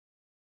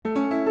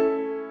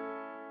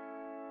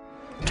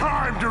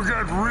Time to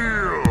get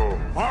real.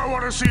 I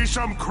want to see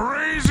some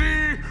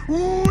crazy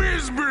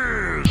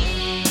whiz-biz.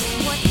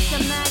 What's the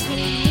magnet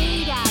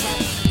made out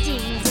of,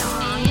 ding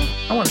dong?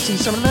 I want to see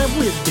some of that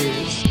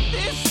whiz-biz.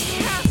 This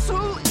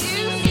castle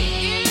is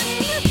in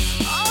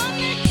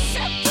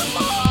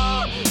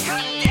unacceptable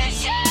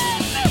condition!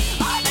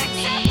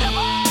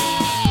 Unacceptable!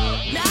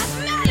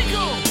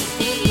 Mathematical!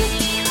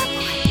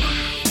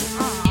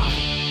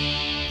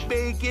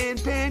 Bacon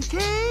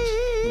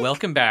pancake!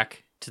 Welcome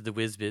back to the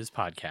WizBiz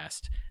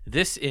podcast.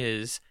 This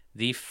is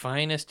the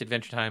finest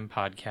Adventure Time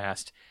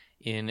podcast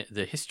in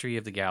the history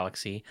of the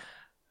galaxy.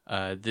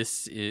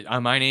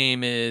 My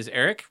name is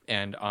Eric,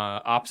 and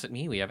opposite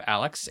me we have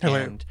Alex.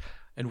 Hello.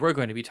 And we're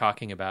going to be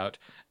talking about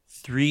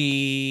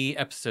 3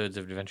 episodes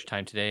of Adventure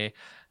Time today.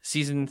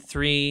 Season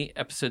 3,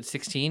 episode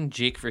 16,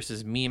 Jake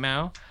versus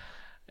Meow.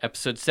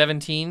 Episode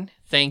 17,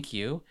 Thank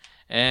You.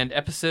 And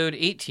episode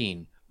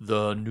 18,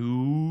 The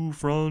New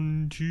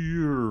Frontier.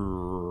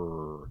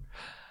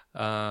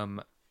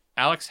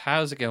 Alex,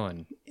 how's it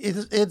going?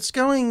 It's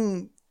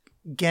going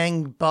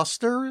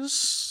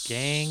gangbusters.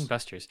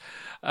 Gangbusters.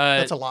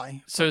 That's a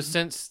lie. So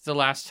since the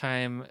last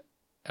time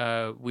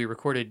we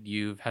recorded,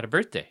 you've had a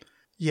birthday.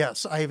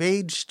 Yes, I've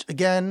aged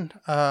again.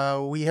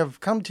 We have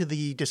come to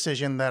the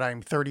decision that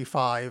I'm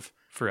 35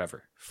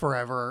 Forever.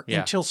 Yeah.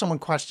 Until someone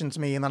questions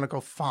me, and then I'll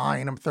go,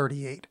 fine, I'm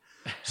 38.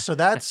 So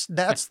that's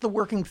the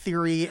working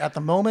theory at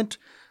the moment.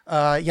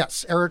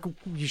 Yes, Eric,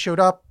 you showed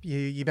up.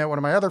 You met one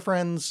of my other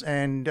friends,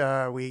 and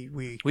we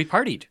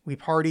partied. We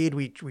partied.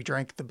 We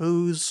drank the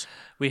booze.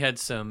 We had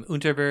some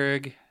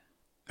Unterberg.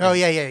 Oh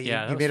yeah.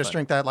 You made us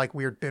drink that like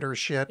weird bitter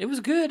shit. It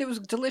was good. It was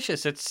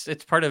delicious.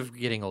 It's part of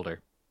getting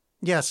older.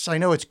 Yes, I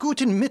know. It's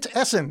guten mit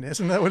Essen.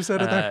 Isn't that what it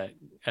said in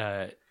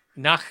there?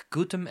 Nach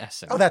gutem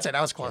Essen. Oh, that's it.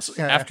 I was close. Yes.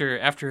 Yeah,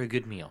 after a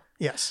good meal.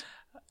 Yes.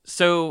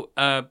 So,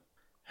 how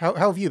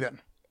have you been?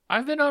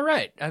 I've been all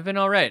right.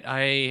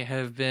 I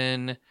have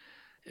been.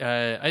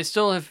 I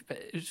still have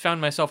found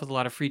myself with a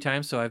lot of free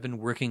time, so I've been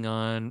working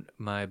on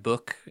my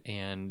book,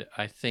 and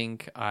I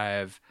think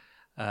I've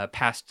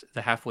passed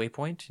the halfway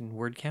point in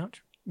word count.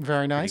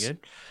 Very nice.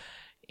 Pretty good.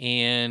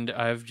 And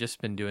I've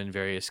just been doing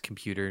various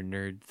computer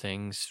nerd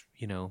things,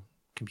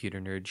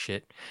 computer nerd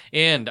shit.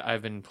 And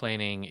I've been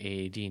planning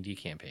a D&D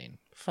campaign.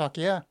 Fuck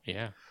yeah.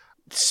 Yeah.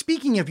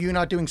 Speaking of you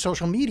not doing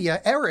social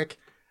media, Eric,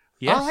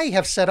 yes. I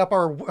have set up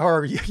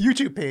our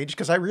YouTube page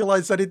because I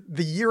realized that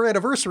the year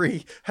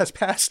anniversary has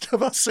passed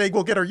of us saying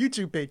we'll get our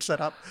YouTube page set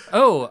up.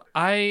 Oh,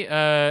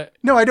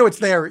 No, I know it's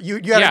there. You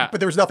had Yeah. it, but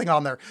there was nothing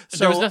on there. So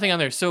there was nothing on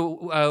there.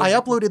 So I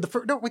uploaded the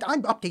first. No, wait,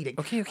 I'm updating.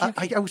 Okay.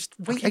 I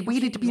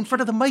waited to be in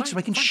front of the mic so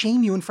I can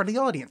shame you in front of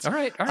the audience. All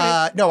right.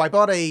 No, I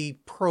bought a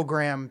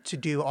program to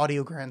do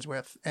audiograms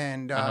with,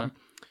 and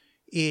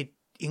it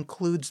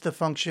includes the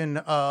function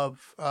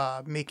of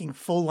making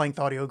full-length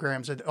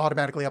audiograms that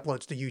automatically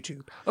uploads to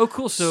YouTube. Oh,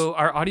 cool. So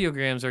our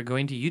audiograms are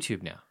going to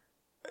YouTube now.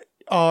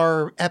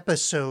 Our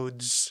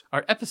episodes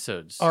are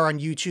on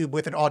YouTube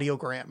with an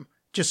audiogram,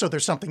 just so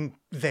there's something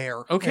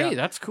there. Okay, Yeah.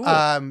 that's cool.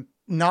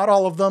 Not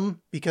all of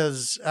them,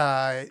 because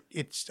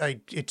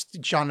it's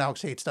John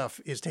Alex Hate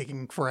stuff is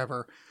taking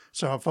forever,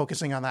 so I'm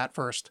focusing on that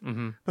first.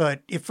 Mm-hmm.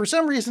 But if for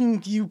some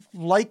reason you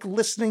like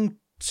listening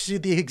to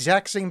the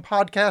exact same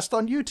podcast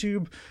on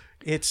YouTube,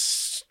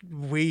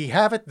 we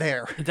have it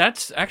there.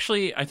 That's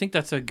actually, I think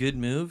that's a good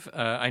move.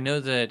 I know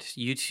that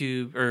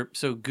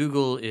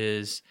Google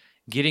is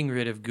getting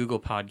rid of Google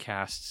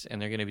Podcasts,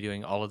 and they're going to be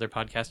doing all of their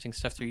podcasting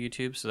stuff through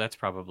YouTube. So that's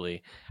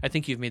probably, I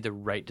think you've made the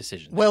right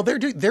decision. Well, they're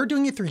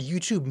doing it through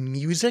YouTube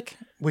Music,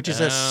 which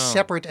is a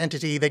separate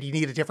entity that you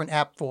need a different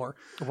app for.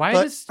 Why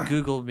does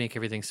Google make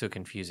everything so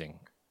confusing?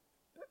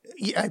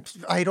 Yeah,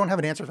 I don't have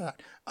an answer for that.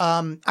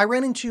 I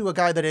ran into a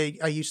guy that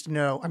I used to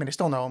know. I mean, I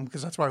still know him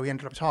because that's why we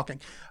ended up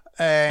talking.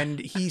 And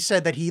he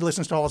said that he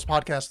listens to all his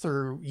podcasts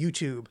through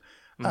YouTube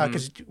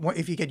because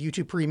if you get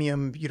YouTube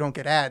Premium, you don't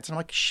get ads. And I'm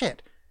like,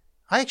 shit,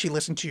 I actually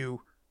listen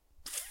to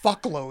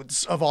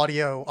fuckloads of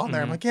audio on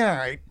there. I'm like, yeah, all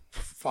right,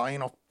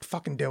 fine, I'll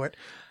fucking do it.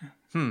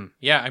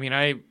 Yeah, I mean,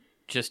 I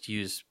just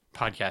use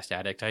Podcast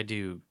Addict. I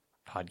do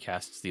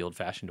podcasts the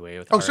old-fashioned way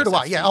with so do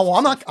I. Yeah. Oh,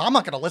 I'm not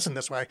going to listen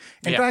this way.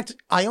 In Yeah. fact,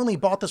 I only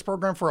bought this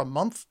program for a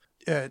month,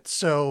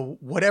 so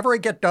whatever I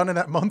get done in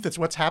that month is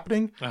what's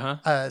happening.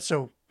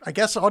 So I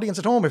guess audience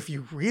at home, if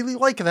you really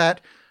like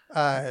that,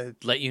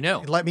 let you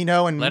know. let me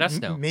know, and Let us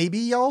know.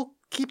 Maybe I'll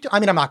keep. I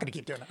mean, I'm not going to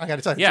keep doing it. I got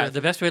to tell you. Yeah, the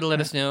the best way to let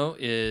us know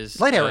is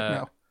truth. Let Eric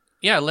know.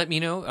 Yeah, let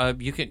me know.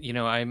 You can,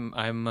 I'm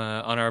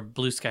on our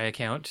Blue Sky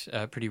account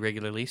pretty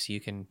regularly, so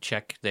you can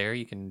check there.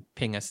 You can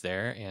ping us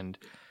there, and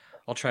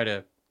I'll try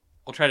to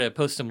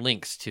post some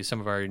links to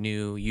some of our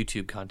new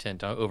YouTube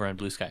content over on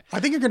Blue Sky. I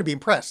think you're going to be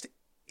impressed.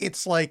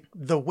 It's like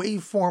the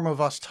waveform of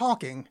us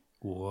talking.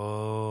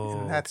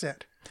 Whoa. And that's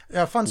it.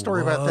 A fun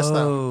story about this,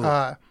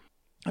 though.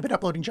 I've been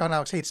uploading John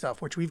Alex Hate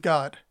stuff, which we've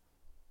got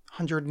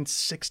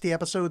 160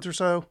 episodes or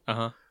so.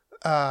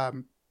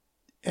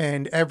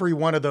 And every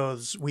one of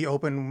those, we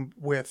open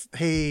with,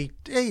 hey,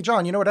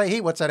 John, you know what I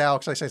hate? What's that,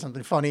 Alex? I say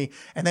something funny.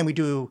 And then we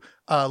do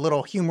a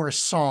little humorous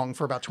song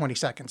for about 20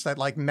 seconds that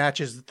like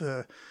matches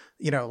the,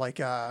 like...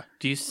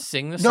 Do you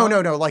sing the No,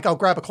 song? no. Like I'll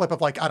grab a clip of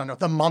like, I don't know,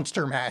 the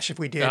Monster Mash if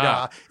we did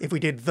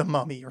The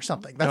Mummy or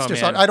something. That's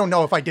man. I don't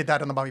know if I did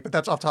that in The Mummy, but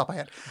that's off the top of my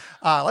head.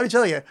 Let me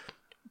tell you,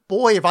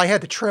 boy, if I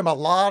had to trim a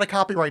lot of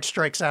copyright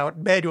strikes out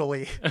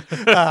manually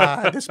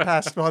this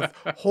past month,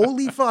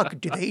 holy fuck,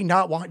 do they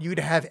not want you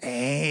to have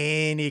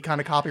any kind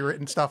of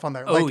copywritten stuff on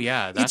there? Oh, Like,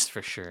 yeah, that's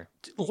for sure.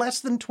 less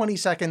than 20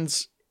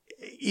 seconds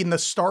in the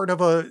start of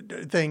a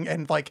thing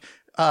and like,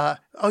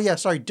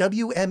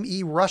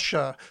 WME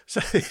Russia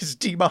is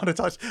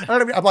demonetized.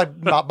 I'm like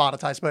not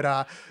monetized,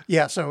 but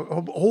yeah.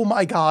 So, oh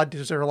my God,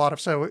 is there a lot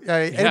of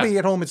anybody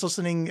at home is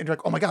listening and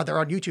like, oh my God, they're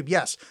on YouTube.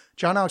 Yes,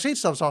 John Alex Hate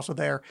Stuff's also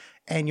there,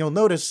 and you'll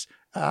notice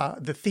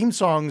the theme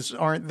songs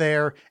aren't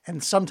there,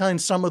 and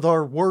sometimes some of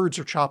our words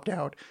are chopped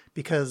out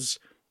because.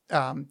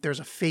 There's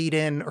a fade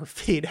in or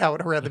fade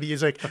out around the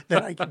music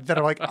that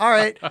I'm like, all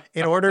right,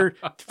 in order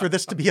for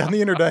this to be on the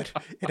internet,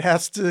 it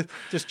has to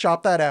just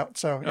chop that out.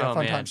 So yeah,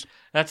 fun times.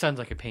 That sounds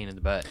like a pain in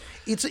the butt.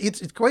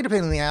 It's quite a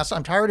pain in the ass.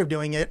 I'm tired of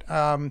doing it.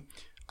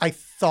 I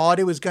thought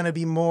it was going to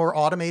be more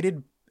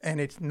automated,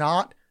 and it's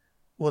not.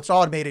 Well, it's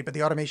automated, but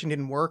the automation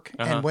didn't work.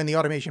 And when the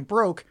automation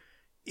broke,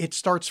 it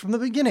starts from the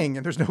beginning,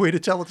 and there's no way to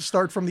tell it to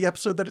start from the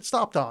episode that it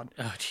stopped on.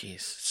 Oh,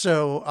 jeez.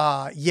 So,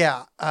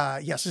 yes,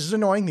 this is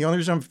annoying. The only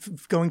reason I'm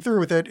going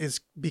through with it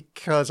is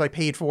because I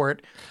paid for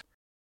it.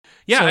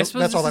 Yeah, So I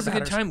suppose that's all this is that a good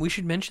matters. time. We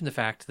should mention the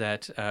fact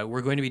that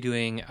we're going to be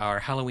doing our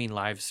Halloween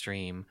live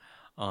stream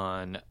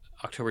on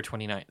October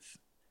 29th,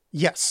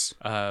 Yes.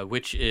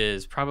 which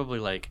is probably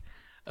like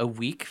a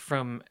week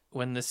from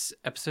when this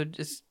episode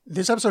is.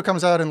 This episode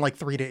comes out in like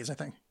 3 days, I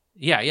think.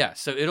 Yeah.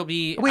 So it'll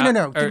be. Wait,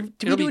 no. or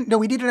No,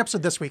 we did an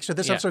episode this week. So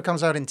this Yeah. episode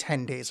comes out in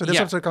 10 days. So this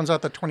Yeah. episode comes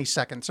out the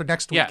 22nd. So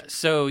next week.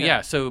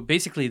 Yeah. So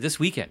basically, this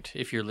weekend,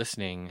 if you're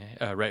listening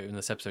right when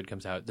this episode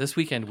comes out, this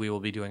weekend we will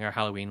be doing our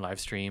Halloween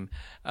live stream.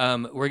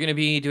 We're going to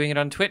be doing it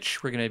on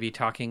Twitch. We're going to be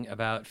talking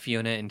about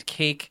Fiona and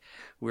Cake.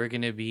 We're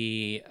going to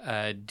be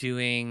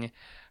doing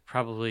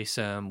probably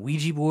some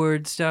Ouija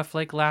board stuff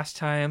like last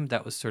time.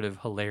 That was sort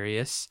of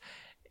hilarious,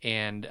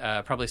 and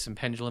probably some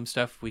pendulum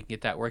stuff. We can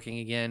get that working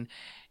again.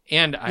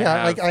 And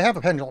I have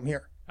a pendulum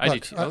here. I do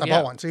Look, too. I Oh, bought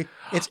yeah. one. See,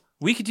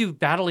 we could do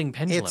battling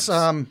pendulums.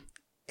 it's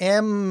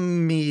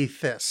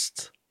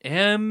amethyst.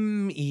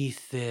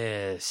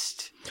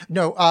 Amethyst.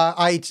 No,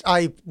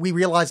 we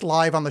realized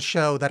live on the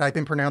show that I've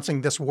been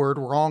pronouncing this word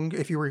wrong.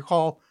 If you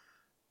recall,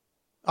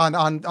 on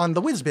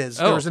the WizBiz,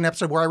 there was an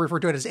episode where I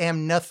referred to it as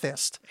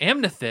amethyst.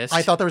 Amethyst.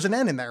 I thought there was an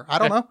N in there. I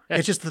don't know.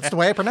 It's just that's the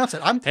way I pronounce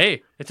it.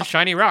 Hey, it's a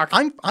shiny rock.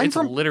 I'm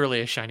from literally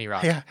a shiny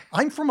rock. Yeah,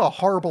 I'm from a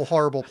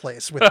horrible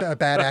place with a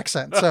bad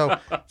accent. So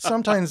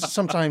sometimes,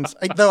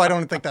 though I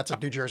don't think that's a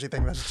New Jersey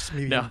thing. That's just me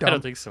being No, dumb. I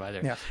don't think so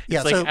either. Yeah.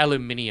 It's like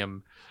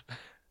aluminium.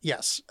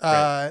 Yes.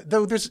 Right.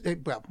 Though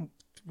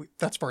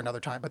that's for another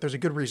time, but there's a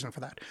good reason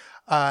for that.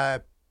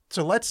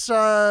 So let's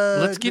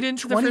get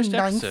into the first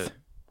 29th, episode.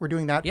 We're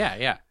doing that.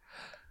 Yeah.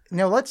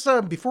 Now let's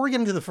before we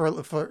get into the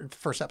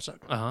first episode.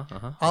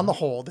 On the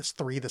whole, the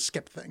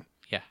skip thing.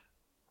 Yeah.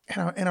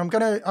 And I'm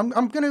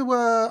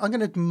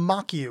gonna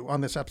mock you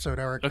on this episode,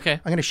 Eric. Okay.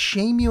 I'm gonna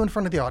shame you in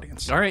front of the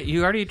audience. All right.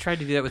 You already tried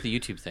to do that with the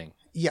YouTube thing.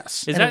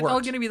 Yes. Is and it that all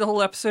worked. going to be the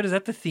whole episode? Is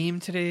that the theme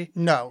today?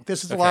 No,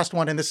 this is the last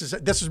one, and this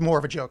is more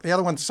of a joke. The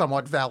other one's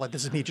somewhat valid.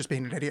 This is me just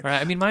being an idiot. All right.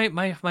 I mean,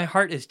 my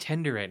heart is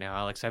tender right now,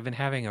 Alex. I've been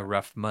having a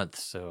rough month,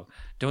 so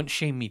don't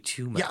shame me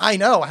too much. Yeah, I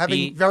know.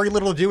 Having very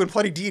little to do and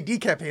plenty D&D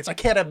campaigns. I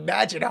can't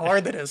imagine how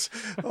hard that is.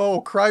 Oh,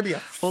 cry me a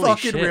Holy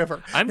fucking shit.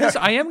 river. I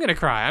am going to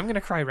cry. I'm going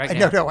to cry right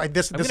now. No. I'm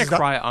going to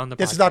cry on the podcast.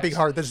 This is not being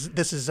hard.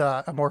 This is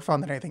more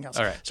fun than anything else.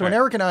 All right. So when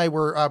Eric and I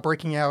were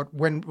breaking out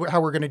how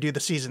we're going to do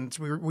the seasons,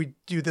 we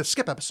do the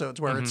skip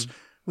episodes where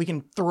we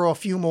can throw a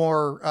few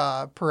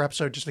more per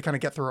episode just to kind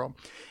of get through them.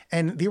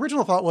 And the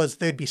original thought was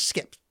they'd be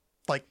skipped.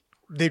 Like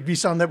they'd be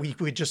some that we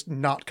would just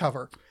not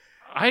cover.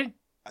 I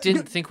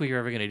didn't think we were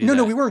ever going to do that.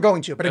 No, we weren't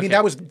going to. But I mean,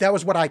 that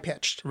was what I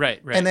pitched.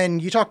 Right. And then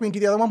you talked me into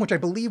the other one, which I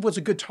believe was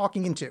a good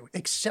talking into,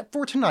 except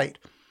for tonight,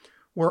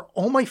 where,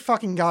 oh my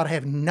fucking God, I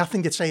have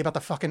nothing to say about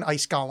the fucking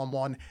Ice Golem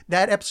one.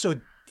 That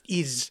episode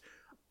is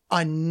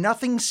a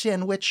nothing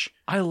sandwich.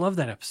 I love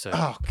that episode.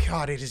 Oh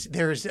God, it is. It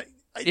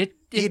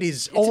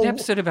is. It's an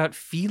episode about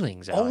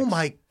feelings, Alex. Oh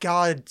my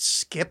God,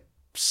 skip,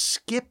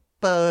 Okay,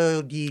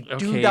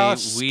 doodah,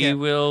 skip. we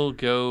will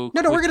go.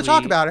 No, we're going to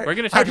talk about it. We're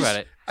going to talk about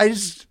it. I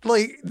just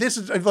this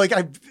is like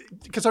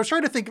because I was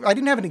trying to think. I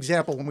didn't have an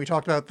example when we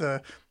talked about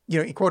the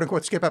quote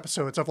unquote skip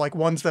episodes of like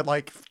ones that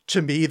like to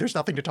me there's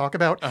nothing to talk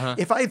about.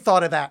 If I had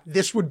thought of that,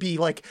 this would be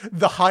like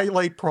the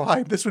highlight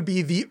prime. This would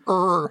be the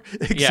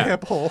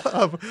example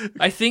of.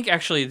 I think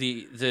actually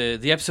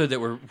the episode that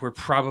we're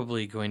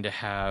probably going to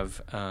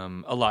have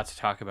a lot to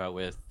talk about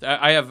with.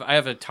 I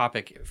have a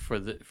topic for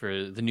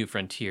the New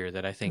Frontier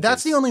that I think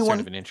That's is the only sort one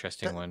of an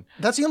interesting one.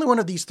 That's the only one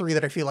of these three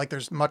that I feel like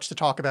there's much to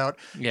talk about.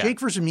 Yeah. Jake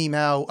versus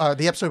Meow,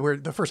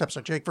 the first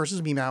episode, Jake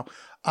versus Meow.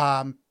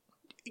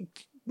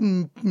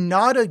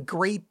 not a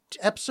great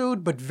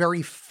episode, but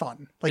very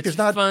fun. Like It's there's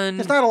not fun.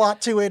 there's not a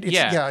lot to it. It's,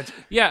 Yeah. it's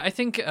Yeah, I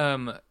think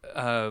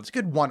a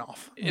good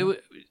one-off.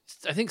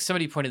 I think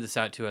somebody pointed this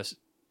out to us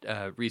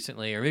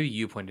recently, or maybe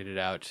you pointed it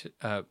out,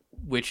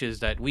 which is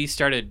that we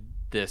started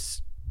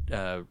this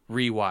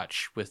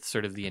rewatch with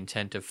sort of the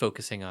intent of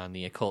focusing on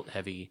the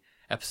occult-heavy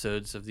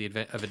episodes of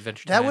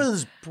Adventure That Time.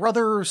 was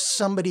brother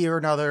somebody or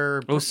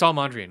another. Oh, Saul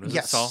Mondrian. Was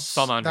Yes, it Saul?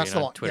 Saul Mondrian that's the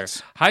on one, Twitter.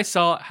 yes. Hi,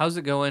 Saul. How's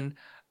it going?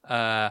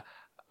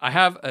 I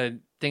have a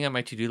thing on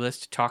my to-do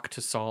list to talk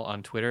to Saul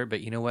on Twitter,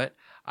 but you know what?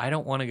 I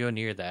don't want to go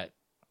near that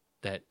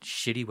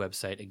shitty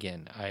website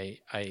again.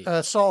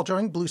 Saul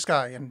joined Blue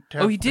Sky and.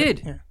 Oh, he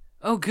did? Yeah.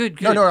 Oh,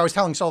 good. No, I was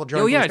telling Saul to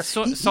join. Oh, Blue yeah,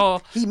 Sky.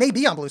 Saul. He may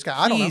be on Blue Sky.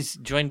 I don't know. Please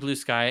join Blue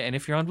Sky, and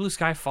if you're on Blue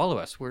Sky, follow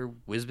us. We're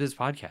WizBiz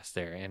Podcast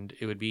there, and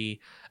it would be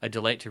a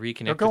delight to Or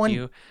reconnect go with in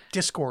you.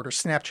 Discord or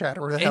Snapchat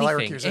or whatever the hell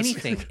Eric uses.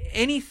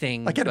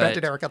 Anything. I can't but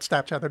imagine Eric on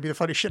Snapchat. That'd be the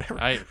funniest shit ever.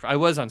 I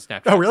was on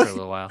Snapchat Oh, really? for a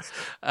little while.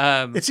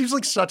 It seems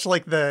like such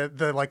like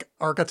the like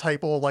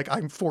archetypal like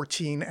I'm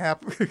 14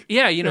 app.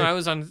 Yeah, I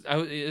was on.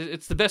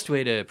 It's the best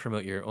way to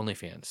promote your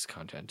OnlyFans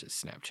content is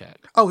Snapchat.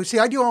 Oh, see,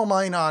 I do all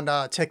mine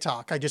on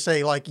TikTok. I just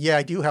say like, yeah,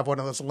 I do have one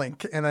of those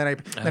link, and then I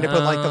put like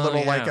the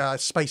little like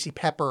spicy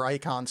pepper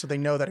icon, so they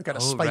know that I've got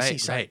a spicy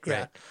site.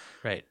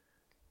 Right.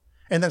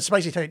 And then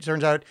spicy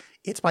turns out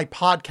it's my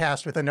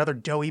podcast with another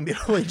doughy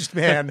middle-aged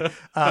man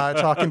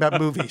talking about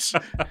movies.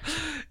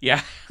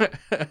 Yeah.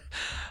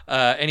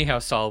 Anyhow,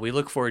 Saul, we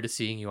look forward to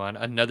seeing you on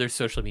another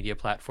social media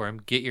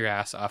platform. Get your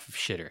ass off of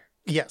Shitter.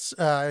 Yes,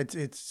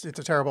 it's a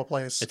terrible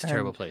place. It's a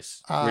terrible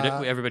place.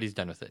 Everybody's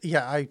done with it.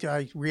 Yeah,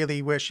 I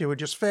really wish it would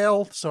just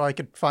fail so I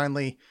could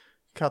finally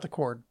cut the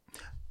cord.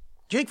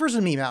 Jake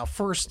versus me now.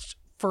 First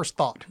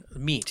thought.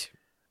 Meat.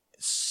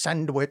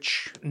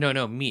 Sandwich.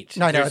 No, meat.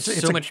 No, There's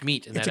it's so much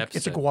meat in that episode.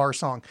 It's a Guar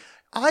song.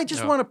 I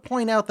just want to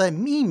point out that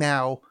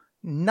Meow,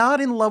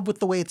 not in love with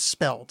the way it's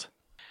spelled.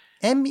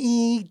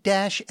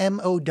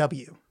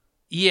 M-E-M-O-W.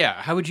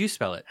 Yeah, how would you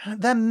spell it?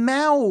 That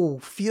Mao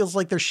feels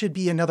like there should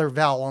be another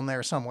vowel in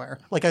there somewhere.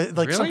 Like some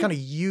Really? kind of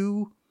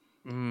U.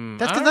 That's I don't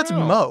because that's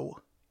know. Mo.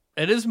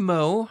 It is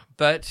Mo,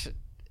 but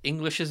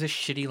English is a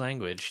shitty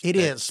language. It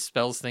that is.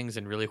 Spells things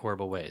in really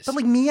horrible ways. But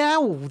like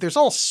meow, there's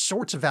all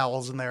sorts of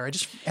vowels in there.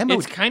 It's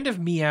kind of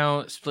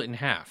meow split in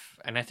half,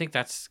 and I think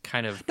that's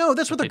kind of No,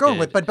 that's what they're they going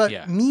did. with. But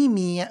yeah.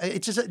 me,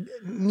 it's just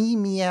me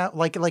meow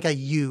like a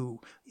U,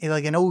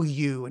 like an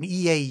OU, an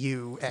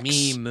EAU.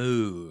 Me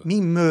moo. Me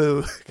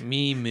moo.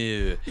 Me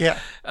moo. Yeah.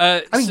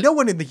 I I mean, no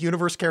one in the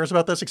universe cares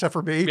about this except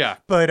for me. Yeah.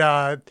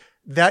 But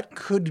that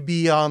could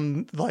be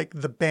on like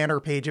the banner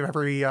page of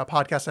every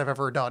podcast I've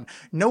ever done.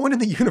 No one in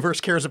the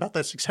universe cares about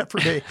this except for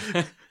me.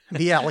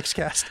 The Alex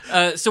cast.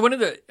 So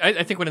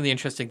I think one of the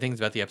interesting things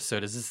about the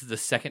episode is this is the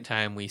second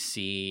time we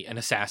see an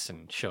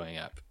assassin showing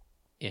up.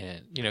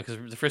 Because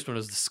the first one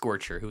was the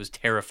Scorcher, who was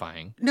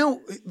terrifying.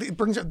 No, it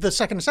brings up the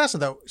second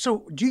assassin though.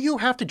 So do you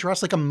have to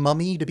dress like a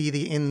mummy to be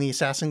in the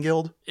assassin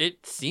guild?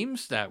 It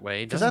seems that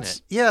way, doesn't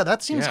it? Yeah,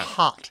 that seems Yeah.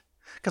 hot.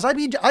 Because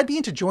I'd be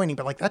into joining,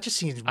 but like that just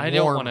seems. I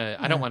don't want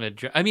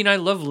to. I mean, I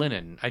love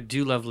linen. I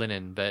do love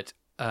linen, but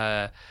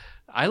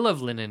I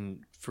love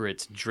linen for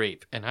its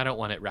drape, and I don't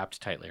want it wrapped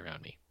tightly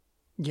around me.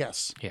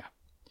 Yes. Yeah.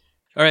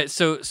 All right.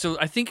 So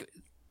I think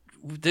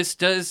this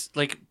does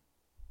like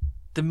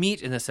the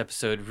meat in this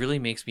episode really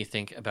makes me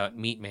think about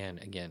Meat Man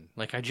again.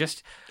 Like I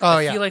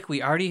feel like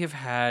we already have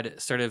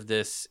had sort of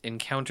this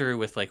encounter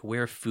with like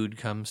where food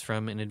comes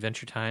from in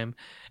Adventure Time,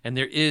 and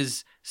there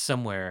is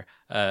somewhere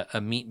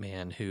a meat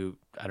man who,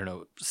 I don't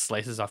know,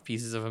 slices off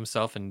pieces of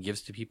himself and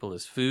gives to people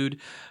as food.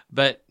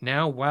 But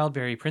now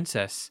Wildberry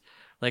Princess,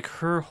 like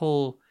her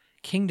whole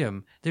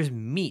kingdom, there's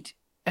meat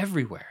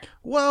everywhere.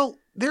 Well,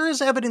 there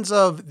is evidence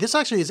of this.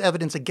 Actually, is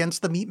evidence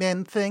against the meat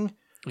man thing.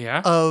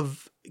 Yeah.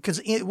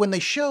 Because when they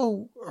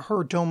show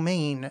her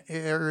domain,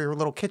 her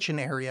little kitchen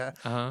area,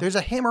 there's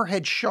a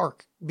hammerhead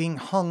shark being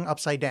hung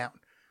upside down,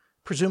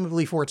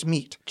 presumably for its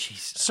meat.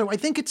 Jesus. So I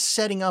think it's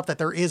setting up that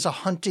there is a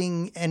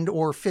hunting and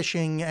or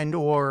fishing and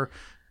or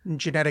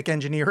genetic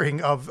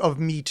engineering of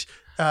meat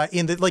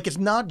in the like. It's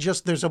not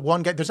just there's a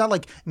one guy. There's not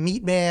like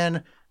meat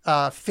man,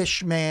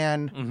 fish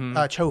man,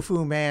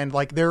 tofu man.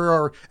 Like there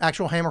are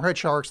actual hammerhead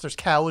sharks. There's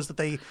cows that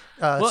they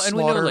and slaughter.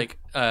 we know like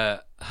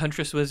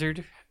Huntress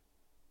Wizard.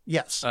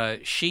 Yes.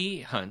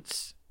 She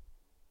hunts.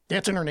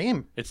 That's in her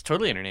name. It's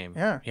totally in her name.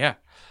 Yeah. Yeah.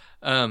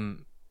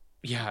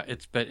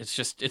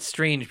 It's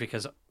strange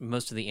because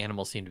most of the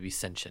animals seem to be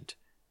sentient.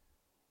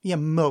 Yeah,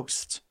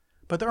 most.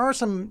 But there are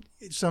some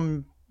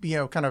kind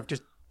of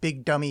just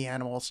big dummy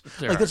animals.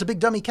 There's a big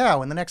dummy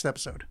cow in the next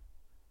episode.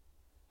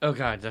 Oh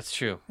God, that's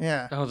true.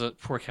 Yeah. Oh, the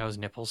poor cow's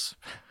nipples.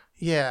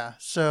 Yeah.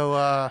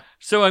 So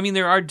So I mean,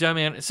 there are dumb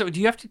animals. So do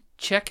you have to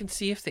check and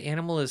see if the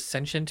animal is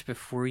sentient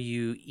before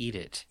you eat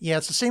it? yeah,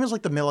 it's the same as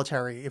like the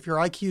military. If your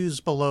IQ's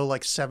below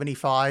like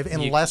 75,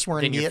 unless we're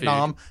in then you're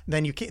Vietnam,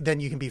 then you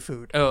can be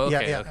food. Oh,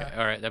 okay, Yeah. okay.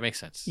 All right, that makes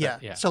sense. Yeah.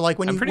 Yeah. So like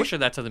I'm pretty sure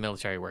that's how the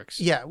military works.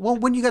 Yeah. Well,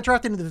 when you got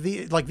drafted into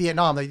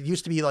Vietnam, it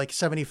used to be like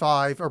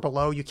 75 or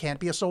below. You can't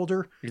be a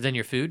soldier. Then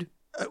your food?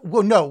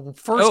 Well, no.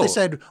 First, Oh. they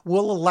said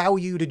we'll allow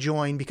you to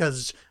join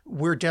because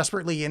we're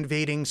desperately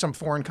invading some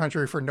foreign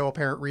country for no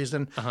apparent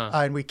reason,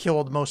 and we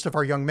killed most of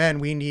our young men.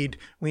 We need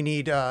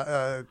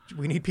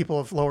people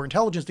of lower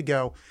intelligence to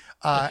go.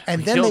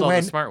 And then Killed they all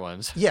went the smart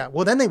ones. Yeah.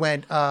 Well, then they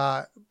went.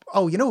 Oh,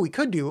 what we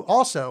could do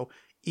also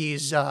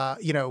is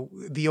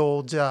the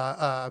old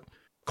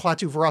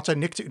Klaatu Vrata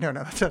Niktu. No,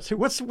 that's,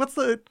 what's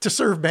the To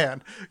Serve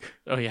Man?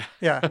 Oh yeah.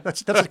 Yeah,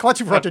 that's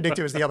Klaatu Vrata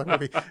Niktu is the other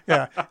movie.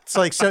 Yeah, it's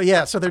like so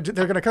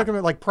they're gonna cook him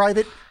at like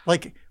private.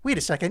 Like, wait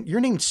a second, your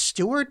name's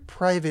Stuart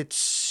Private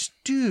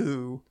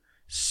Stew,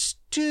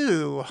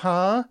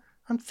 huh?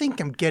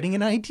 I'm getting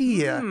an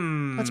idea.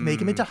 Let's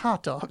make him into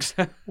hot dogs.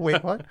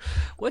 Wait, what?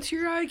 What's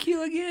your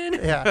IQ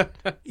again?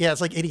 Yeah,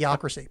 it's like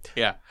Idiocracy.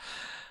 Yeah.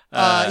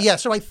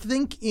 So I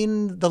think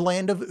in the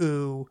land of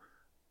Ooh,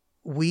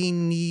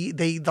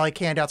 they like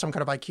hand out some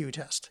kind of IQ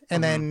test,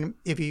 and then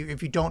if you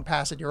don't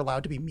pass it, you're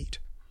allowed to be meat.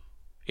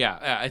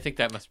 Yeah, I think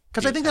that must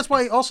Because I think that's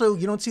why also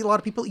you don't see a lot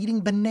of people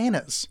eating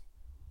bananas.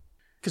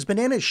 Because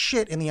banana is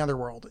shit in the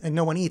underworld, and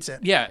no one eats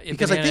it. Yeah,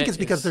 because I think it's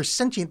because there's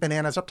sentient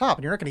bananas up top,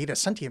 and you're not going to eat a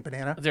sentient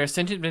banana. There are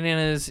sentient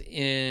bananas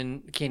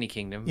in Candy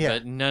Kingdom,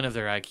 but none of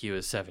their IQ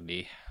is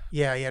 70.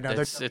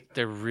 No,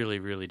 They're really,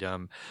 really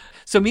dumb.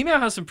 So Meow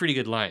has some pretty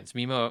good lines.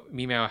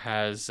 Meow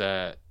has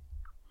the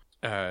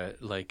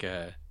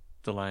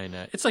line,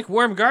 it's like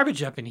warm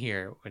garbage up in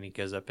here, when he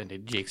goes up into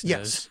Jake's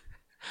nose.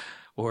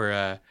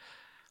 Or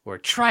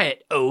try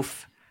it,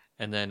 oaf.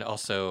 And then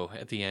also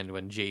at the end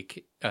when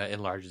Jake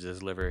enlarges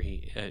his liver,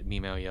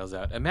 Meow yells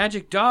out, "A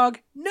magic dog?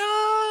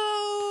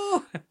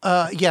 No!"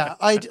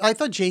 I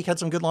thought Jake had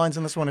some good lines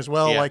in this one as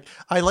well. Yeah. Like,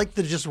 I like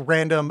the just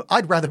random,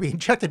 I'd rather be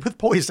injected with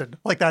poison.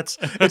 Like, it's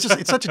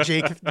such a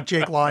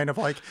Jake line of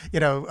like,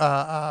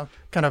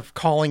 kind of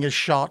calling his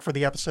shot for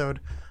the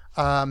episode.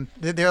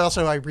 They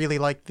also, I really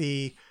like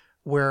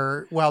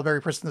where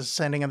Wildberry Person is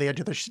standing on the edge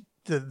of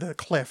the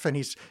cliff, and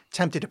he's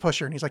tempted to push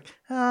her, and he's like,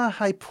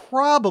 I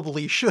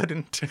probably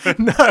shouldn't.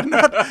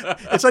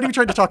 It's not even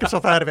trying to talk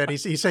himself out of it.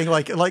 He's saying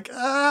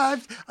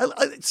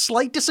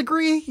slight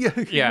disagree.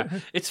 Yeah.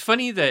 It's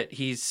funny that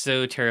he's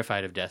so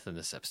terrified of death in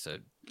this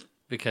episode,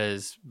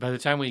 because by the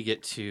time we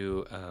get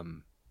to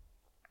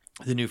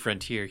the New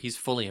Frontier, he's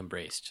fully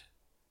embraced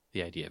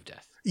the idea of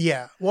death.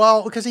 Yeah.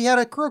 Well, because he had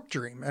a croak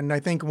dream, and I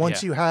think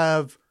once you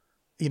have,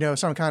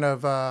 some kind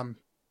of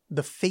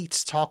the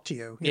fates talk to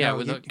you.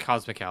 With a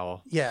cosmic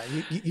owl. Yeah,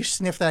 you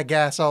sniff that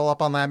gas all up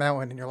on that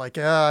mountain, and you're like,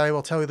 I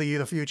will tell you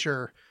the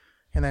future,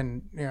 and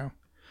then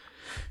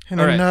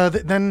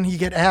then you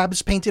get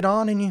abs painted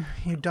on, and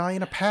you die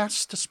in a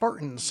pass to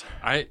Spartans.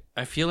 I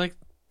feel like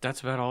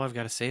that's about all I've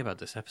got to say about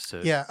this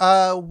episode. Yeah.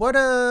 I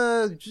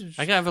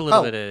have a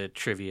little bit of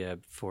trivia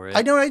for it.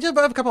 I have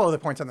a couple other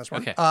points on this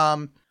one. Okay.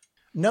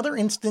 Another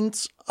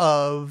instance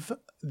of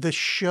the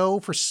show,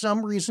 for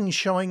some reason,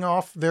 showing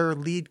off their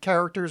lead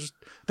actors'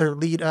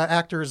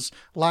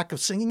 lack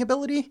of singing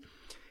ability.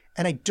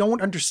 And I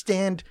don't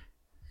understand.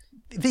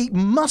 They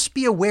must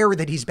be aware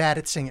that he's bad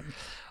at singing.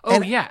 Oh,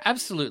 and yeah,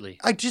 absolutely.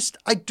 I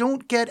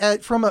don't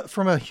get from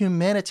a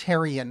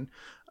humanitarian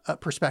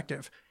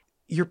perspective.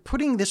 You're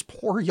putting this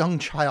poor young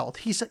child.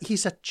 He's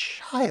a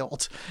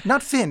child,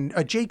 not Finn.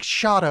 Jake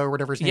Shada or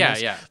whatever his name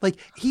is. Yeah. Like,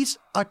 he's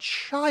a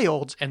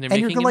child, and they're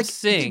making him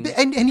sing,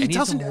 and he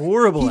doesn't. He's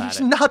horrible at it.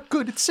 He's not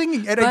good at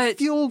singing, and I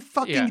feel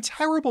fucking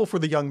terrible for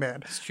the young man.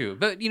 It's true,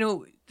 but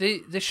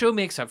the show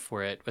makes up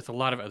for it with a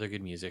lot of other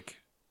good music.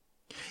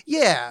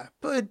 Yeah,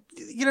 but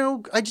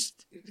this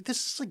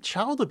is like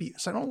child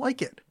abuse. I don't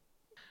like it.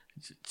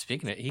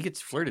 Speaking of it, he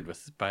gets flirted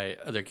with by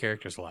other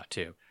characters a lot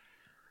too.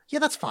 Yeah,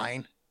 that's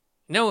fine.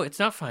 No, it's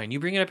not fine. You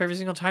bring it up every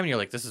single time and you're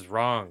like, this is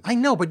wrong. I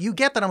know, but you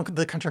get that I'm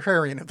the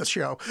contrarian of the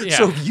show. Yeah.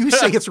 So if you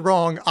say it's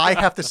wrong, I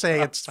have to say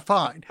it's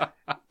fine.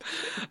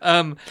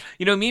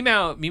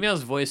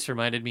 Meow's voice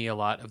reminded me a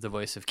lot of the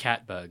voice of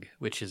Catbug,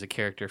 which is a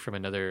character from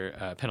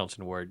another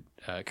Pendleton Ward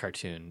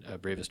cartoon,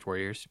 Bravest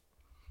Warriors,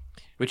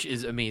 which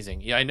is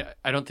amazing. Yeah,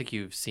 I don't think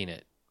you've seen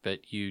it,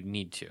 but you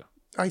need to.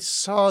 I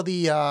saw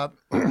the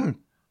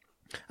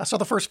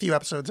first few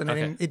episodes, and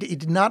it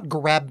did not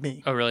grab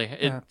me. Oh, really?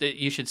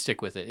 You should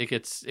stick with it. It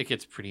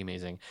gets pretty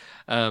amazing.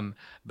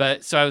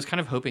 But so I was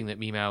kind of hoping that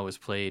Meow was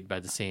played by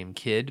the same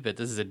kid, but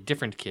this is a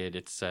different kid.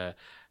 It's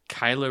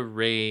Kyla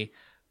Ray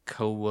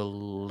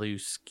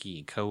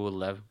Kowalski.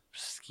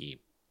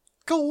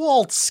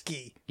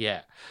 Kowalski.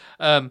 Yeah.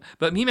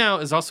 But Meow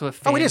is also a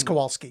fan. Oh, it is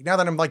Kowalski. Now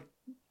that I'm like,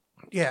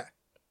 yeah.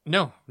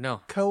 No.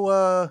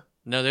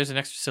 No, there's an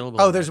extra syllable.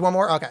 Oh, there's one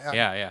more? Okay.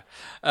 Yeah.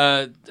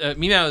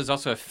 Meow is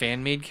also a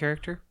fan-made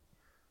character.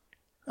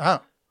 Oh.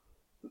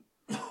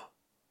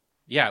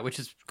 Yeah, which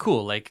is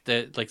cool. Like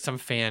some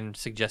fan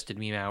suggested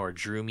Meow or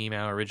drew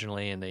Meow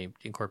originally, and they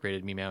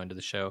incorporated Meow into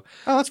the show.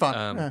 Oh, that's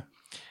fun. And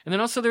then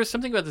also there was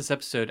something about this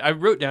episode. I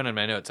wrote down in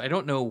my notes. I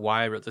don't know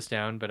why I wrote this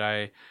down, but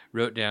I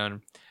wrote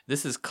down,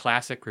 this is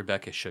classic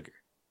Rebecca Sugar.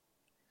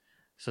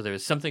 So there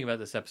was something about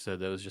this episode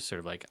that was just sort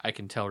of like, I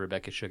can tell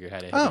Rebecca Sugar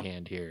had a heavy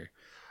hand here.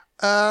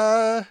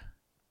 But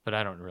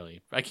I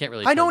can't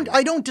really. I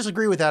don't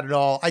disagree with that at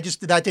all.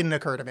 That didn't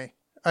occur to me.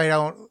 I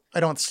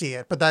don't see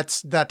it, but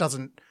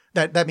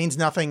that means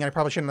nothing. I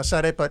probably shouldn't have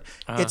said it, but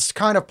it's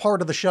kind of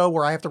part of the show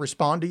where I have to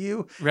respond to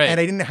you. Right. And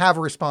I didn't have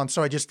a response,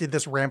 so I just did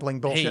this rambling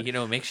bullshit.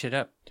 Hey, make shit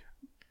up.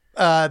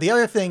 The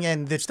other thing,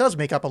 and this does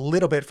make up a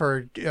little bit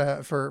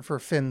for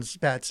Finn's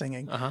bad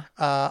singing.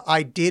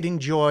 I did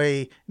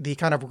enjoy the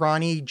kind of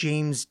Ronnie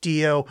James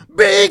Dio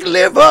big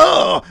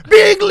liver,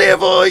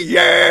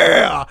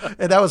 yeah,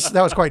 and that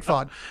was quite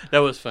fun. That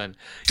was fun.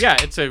 Yeah,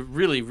 it's a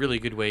really, really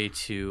good way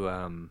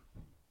to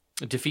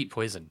defeat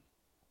poison.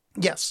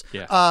 Yes.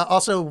 Yeah.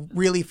 Also,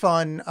 really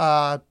fun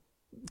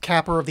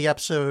capper of the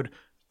episode.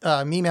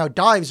 Meow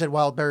dives at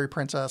Wildberry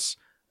Princess,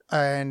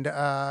 and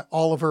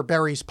all of her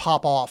berries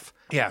pop off.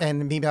 Yeah.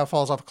 And Meow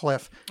falls off a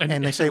cliff,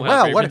 and they say,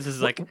 Wildberry "Wow, Princess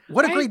is like,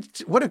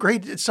 what a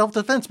great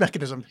self-defense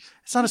mechanism."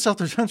 It's not a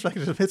self-defense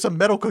mechanism; it's a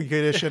medical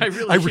condition. I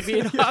really should be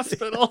in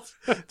hospital.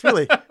 It's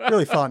really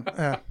fun.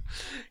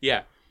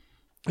 Yeah.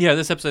 Yeah,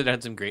 this episode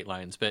had some great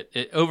lines, but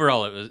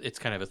overall it's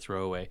kind of a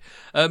throwaway.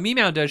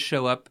 Meow does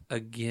show up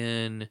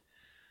again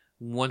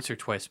once or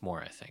twice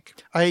more, I think.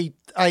 I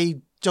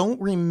don't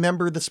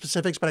remember the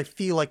specifics, but I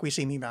feel like we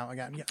see Meow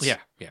again. Yes.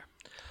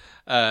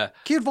 Yeah.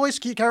 Cute voice,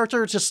 cute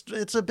character.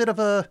 It's a bit of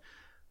a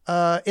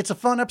it's a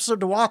fun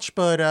episode to watch,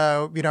 but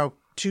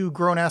two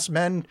grown ass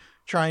men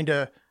trying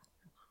to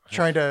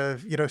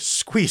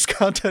squeeze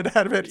content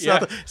out of it.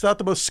 It's not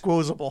the most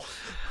squozeable.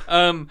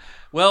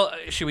 Well,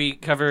 should we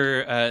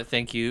cover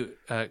thank you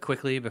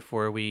quickly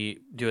before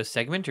we do a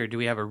segment, or do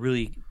we have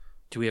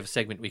a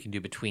segment we can do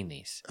between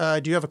these?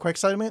 Do you have a quick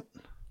segment?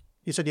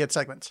 You said you had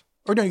segments.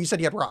 Or no, you said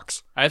you had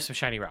rocks. I have some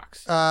shiny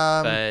rocks.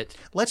 But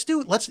let's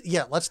do.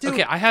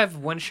 Okay, I have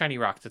one shiny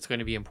rock that's going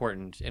to be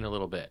important in a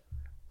little bit.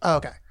 Oh,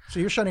 okay. So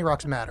your shiny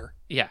rocks matter.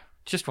 Yeah,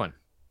 just one.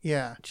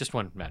 Yeah. Just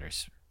one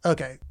matters.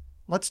 Okay.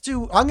 I'm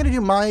going to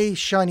do my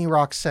shiny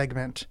rock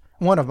segment.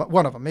 One of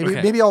them.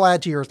 Maybe I'll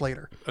add to yours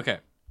later. Okay.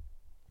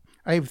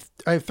 I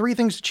have three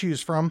things to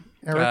choose from,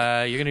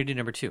 Eric. You're going to do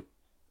number 2.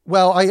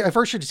 Well, I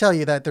first should tell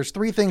you that there's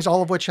three things,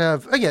 all of which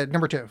have. Oh yeah,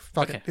 number 2.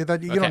 Fuck Okay.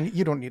 it.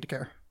 You don't need to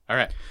care. All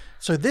right.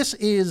 So this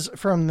is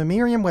from the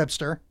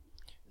Merriam-Webster.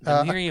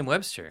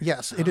 Merriam-Webster.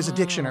 Yes, it is a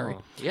dictionary.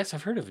 Yes,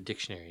 I've heard of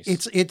dictionaries.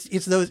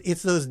 It's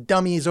those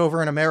dummies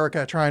over in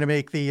America trying to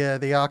make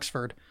the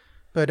Oxford,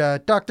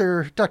 but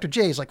Dr.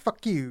 J is like,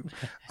 fuck you.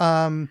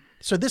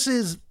 So this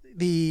is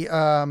the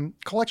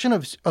collection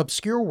of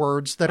obscure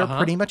words that are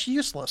pretty much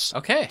useless.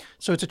 Okay.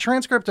 So it's a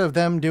transcript of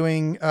them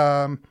doing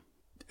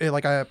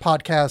like a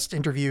podcast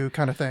interview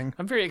kind of thing.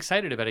 I'm very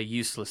excited about a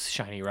useless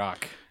shiny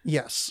rock.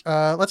 Yes.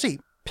 Let's see.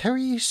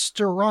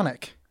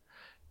 Peristeronic.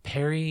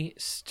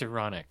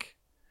 Peristeronic.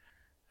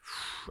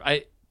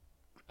 I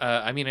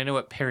know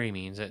what peri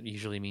means. That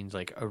usually means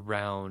like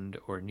around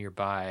or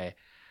nearby.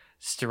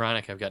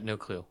 Steronic, I've got no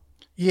clue.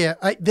 Yeah,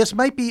 I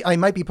might be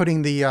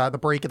putting the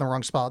break in the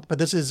wrong spot, but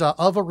this is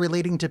of or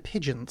relating to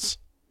pigeons.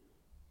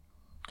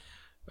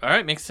 All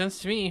right, makes sense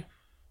to me.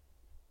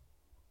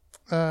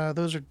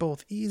 Those are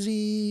both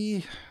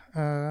easy.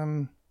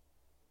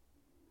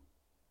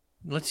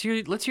 Let's hear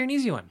an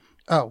easy one.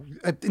 Oh,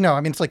 no,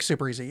 I mean, it's like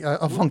super easy.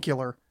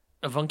 Avuncular.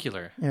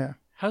 Avuncular. Yeah.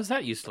 How's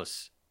that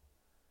useless?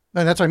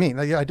 No, that's what I mean.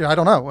 I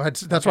don't know.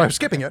 That's why I was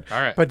skipping it. All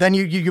right. But then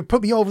you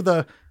put me over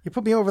the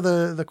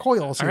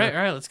coils here. All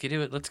right. Let's get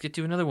to it. Let's get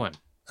to another one.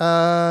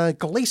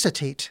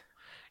 Glacitate.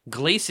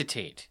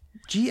 Glacitate.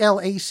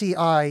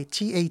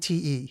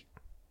 Glacitate.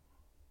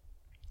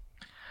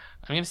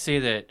 I'm going to say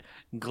that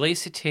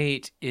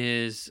glacitate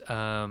is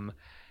a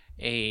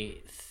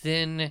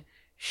thin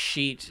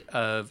sheet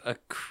of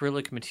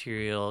acrylic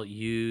material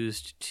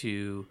used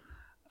to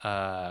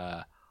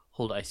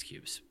hold ice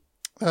cubes.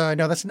 No,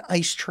 that's an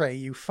ice tray,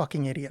 you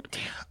fucking idiot.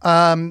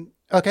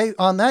 Okay,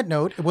 on that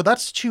note, well,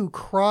 that's to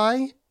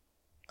cry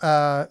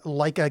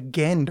like a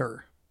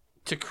gander.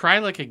 To cry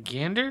like a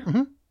gander?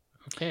 Mm-hmm.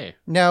 Okay.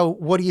 Now,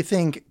 what do you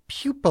think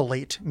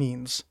pupillate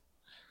means?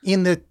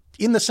 In the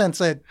sense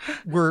that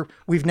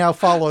we've now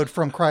followed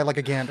from cry like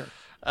a gander.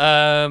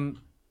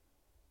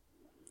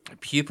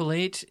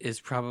 Pupillate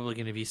is probably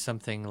going to be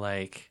something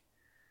like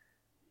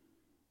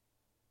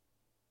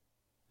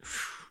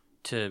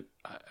to.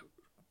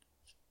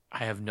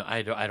 I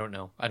don't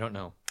know. I'm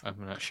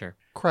not sure.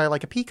 Cry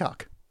like a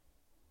peacock.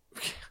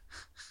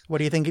 What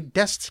do you think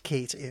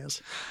desticate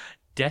is?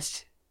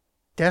 Desticate.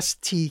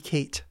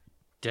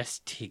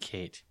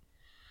 Desticate.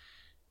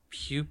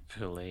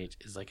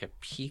 Pupillate is like a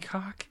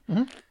peacock?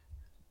 Mm-hmm.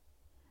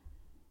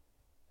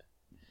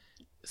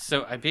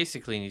 So I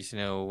basically need to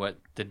know what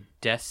the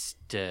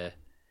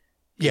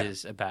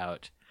is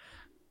about.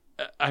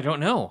 I don't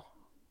know.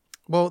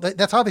 Well,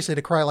 that's obviously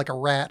to cry like a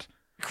rat.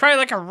 Cry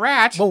like a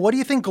rat? Well, what do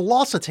you think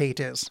glossitate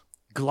is?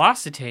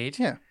 Glossitate?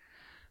 Yeah.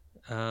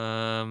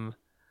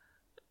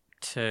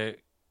 To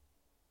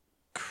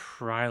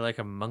cry like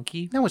a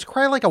monkey? No, it's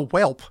cry like a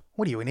whelp.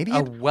 What are you, an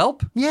idiot? A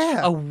whelp?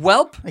 Yeah. A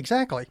whelp?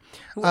 Exactly.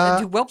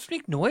 Do whelps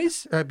make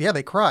noise? Yeah,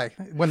 they cry.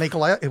 When they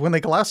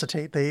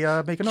glossitate,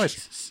 they make a noise.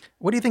 Jesus.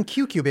 What do you think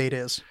cucubate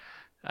is?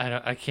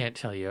 I can't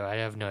tell you. I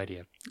have no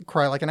idea.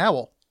 Cry like an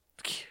owl.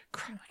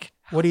 Cry like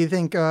an What do you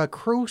think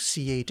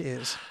crociate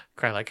is?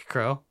 Cry like a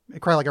crow.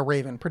 Cry like a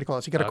raven. Pretty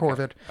close. You got a core of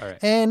it. All right.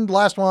 And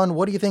last one,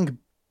 what do you think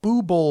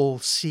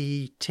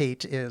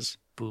bubulcetate is?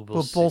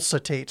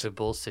 Bubulcetate.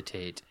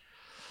 Bubulcetate.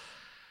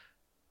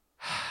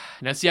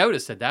 Now, see, I would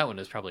have said that one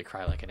was probably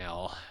cry like an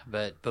owl,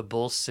 but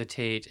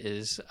bubulcetate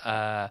is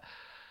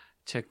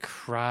to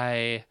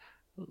cry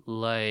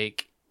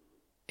like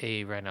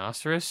a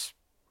rhinoceros.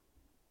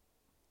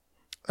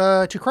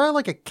 To cry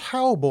like a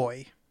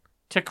cowboy.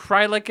 To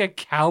cry like a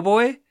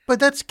cowboy? But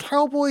that's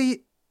cowboy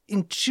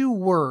in 2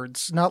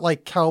 words, not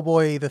like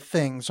cowboy the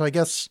thing. So I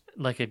guess...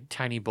 Like a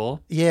tiny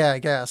bull? Yeah, I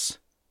guess.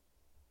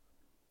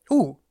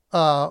 Ooh,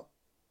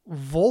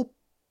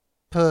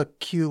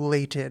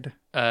 vulpiculated.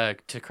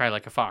 To cry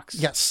like a fox.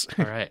 Yes.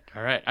 All right.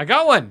 I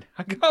got one.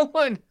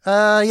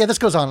 Yeah, this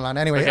goes on and on.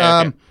 Anyway,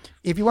 Okay.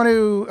 If you want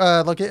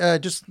to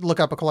just look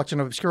up a collection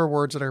of obscure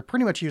words that are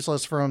pretty much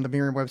useless from the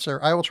Merriam-Webster.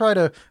 I will try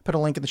to put a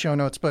link in the show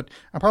notes, but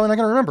I'm probably not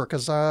going to remember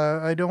because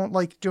I don't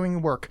like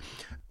doing work.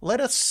 Do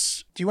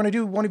you want to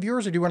do one of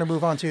yours, or do you want to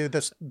move on to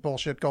this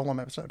bullshit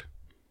golem episode?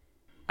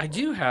 I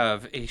do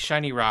have a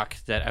shiny rock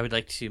that I would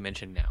like to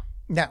mention now.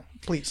 Now,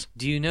 please.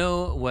 Do you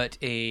know what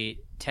a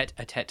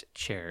tete-a-tete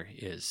chair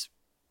is?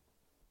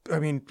 I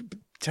mean,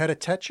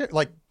 tete-a-tete chair?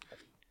 Like,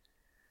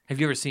 Have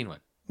you ever seen one?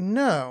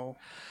 no.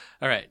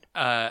 All right.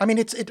 I mean,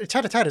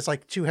 tete-a-tete is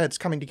like 2 heads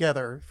coming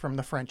together from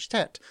the French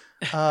tete.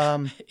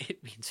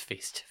 It means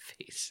face to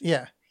face.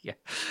 Yeah. Yeah.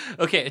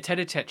 Okay, a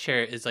tete-a-tete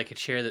chair is like a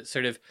chair that's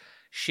sort of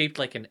shaped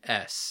like an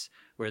S,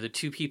 where the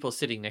 2 people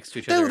sitting next to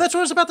each other. No, that's what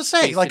I was about to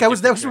say. Face Like, in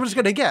that's different what I was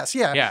going to guess.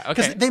 Yeah. Yeah,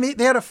 okay. Because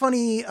they had a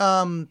funny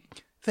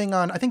thing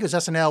on, I think it was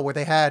SNL, where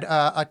they had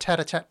a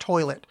tete-a-tete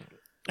toilet.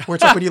 Where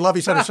it's like when you love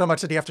each other so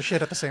much that you have to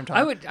shit at the same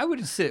time. I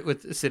would sit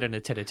in a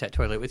tete-a-tete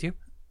toilet with you.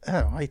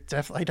 Oh, I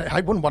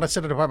wouldn't want to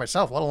sit in it by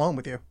myself, let alone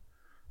with you.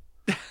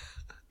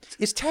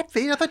 Is tet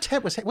face? I thought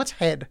tet was what's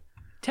head?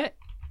 Tet.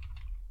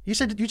 You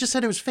just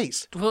said it was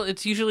face. Well,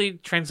 it's usually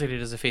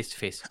translated as a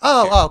face-to-face.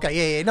 Oh,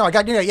 okay, yeah. No, I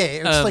got yeah.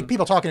 It's like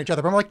people talking to each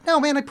other, but I'm like,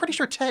 no, man, I'm pretty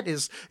sure tet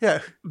is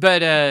yeah.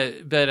 But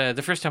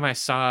the first time I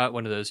saw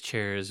one of those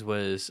chairs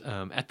was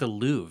at the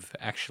Louvre.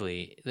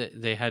 Actually,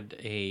 they had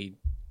a.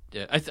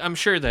 I'm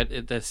sure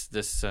that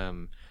this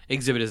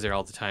exhibit is there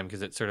all the time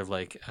because it's sort of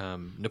like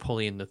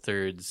Napoleon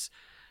III's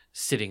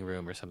sitting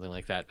room or something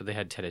like that. But they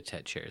had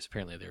tete-a-tete chairs.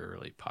 Apparently, they were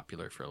really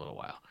popular for a little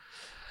while.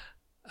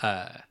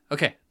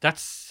 Okay,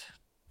 that's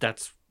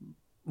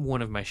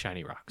one of my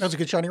shiny rocks. That was a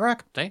good shiny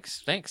rock.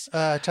 Thanks.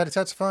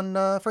 Tete-a-tet's a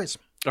fun phrase.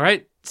 All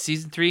right,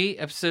 season 3,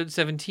 episode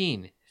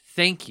 17.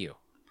 Thank you.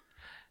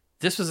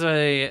 This was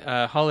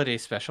a holiday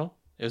special.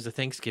 It was a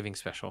Thanksgiving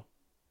special,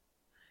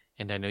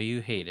 and I know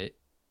you hate it.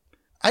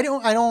 I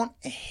don't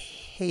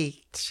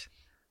hate.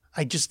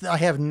 I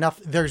have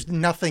nothing. There's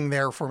nothing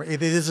there for me.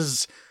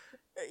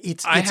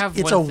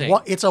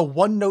 It's a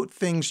one note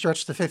thing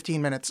stretched to 15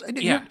 minutes.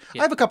 Yeah.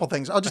 I have a couple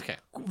things. I'll just Okay.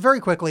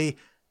 very quickly.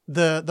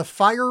 The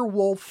fire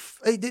wolf,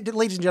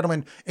 ladies and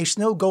gentlemen, a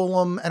snow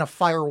golem and a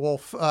fire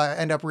wolf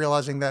end up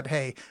realizing that,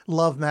 hey,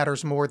 love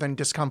matters more than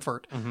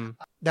discomfort. Mm-hmm.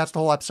 That's the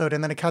whole episode.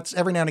 And then it cuts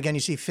every now and again.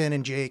 You see Finn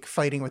and Jake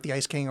fighting with the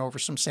Ice King over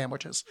some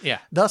sandwiches. Yeah.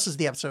 Thus is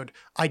the episode.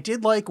 I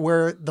did like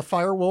where the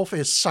fire wolf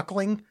is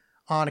suckling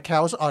on a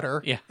cow's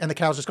udder. Yeah. And the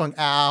cow's just going,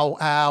 ow,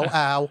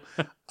 ow,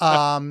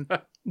 ow.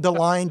 The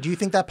line, do you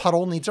think that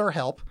puddle needs our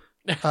help?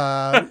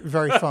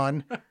 Very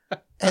fun.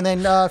 And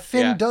then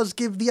Finn does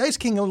give the Ice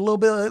King a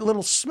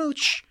little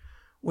smooch,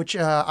 which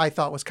I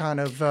thought was kind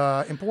of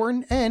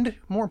important. And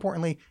more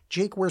importantly,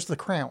 Jake wears the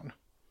crown.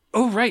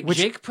 Oh, right.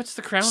 Jake puts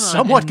the crown on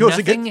Somewhat and goes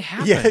nothing against,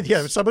 happens.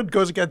 Yeah. Someone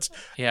goes against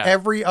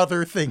every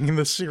other thing in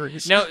the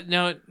series. No,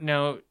 you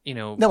know.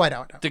 No, I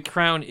know. The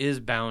crown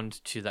is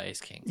bound to the Ice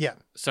King. Yeah.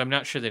 So I'm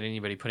not sure that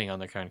anybody putting on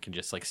the crown can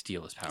just like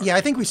steal his power. Yeah,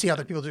 I think we see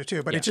other people do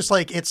too. But it's just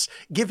like, it's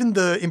given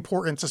the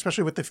importance,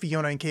 especially with the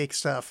Fiona and Cake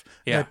stuff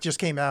that just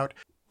came out.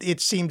 It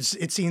seems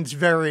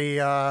very,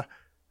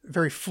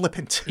 very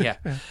flippant. Yeah.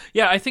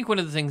 I think one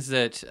of the things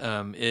that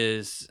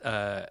is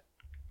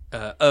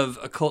of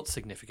occult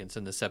significance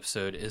in this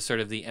episode is sort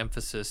of the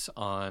emphasis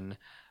on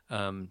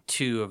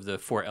 2 of the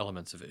 4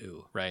 elements of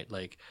ooh, right?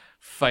 Like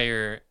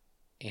fire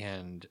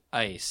and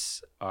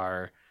ice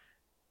are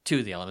 2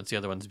 of the elements. The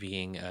other ones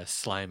being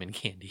slime and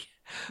candy.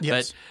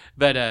 Yes.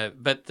 But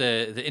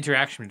the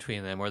interaction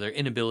between them, or their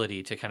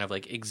inability to kind of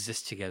like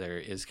exist together,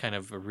 is kind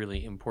of a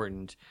really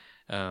important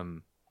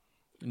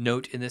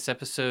note in this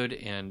episode,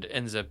 and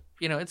ends up,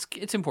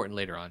 it's important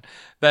later on.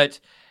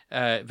 But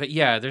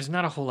yeah, there's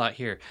not a whole lot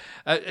here.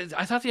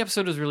 I thought the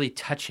episode was really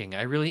touching.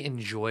 I really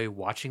enjoy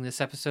watching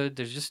this episode.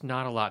 There's just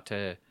not a lot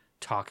to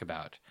talk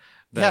about.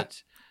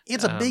 But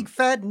it's a big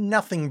fat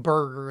nothing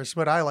burger is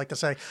what I like to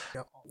say.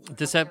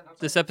 This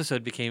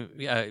episode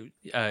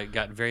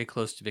got very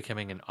close to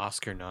becoming an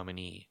Oscar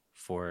nominee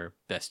for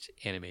Best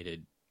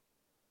Animated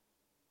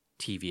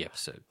TV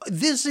Episode.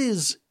 This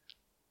is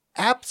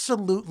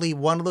absolutely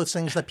one of those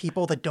things that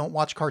people that don't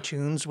watch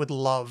cartoons would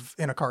love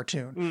in a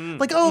cartoon.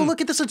 Like, oh,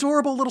 look at this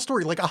adorable little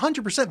story. Like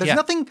 100%. There's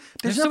nothing.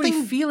 There's so nothing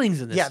many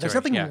feelings in this. Yeah, there's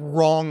story. nothing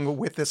wrong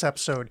with this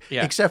episode,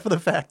 except for the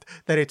fact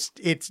that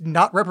it's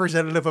not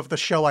representative of the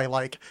show I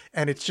like,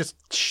 and it's just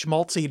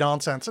schmaltzy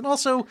nonsense. And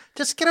also,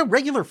 just get a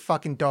regular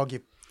fucking dog,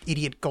 you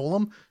idiot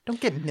golem.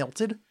 Don't get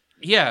melted.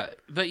 Yeah,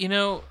 but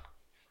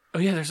oh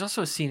yeah, there's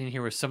also a scene in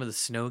here where some of the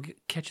snow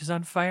catches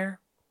on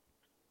fire.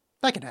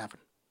 That can happen.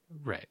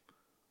 Right.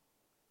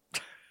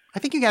 I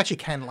think you actually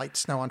can light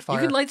snow on fire.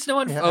 You can light snow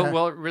on fire. Yeah. Oh,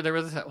 well, there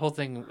was that whole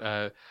thing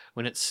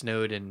when it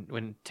snowed and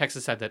when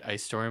Texas had that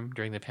ice storm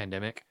during the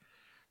pandemic.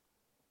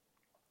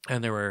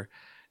 And there were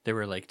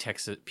like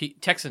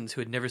Texans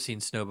who had never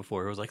seen snow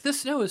before. Who was like,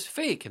 this snow is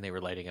fake. And they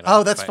were lighting it on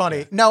Oh, that's fire.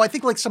 funny. No, I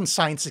think like some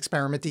science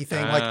experimenty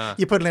thing. Like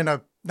you put it in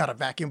not a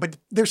vacuum, but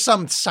there's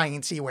some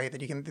sciencey way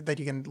that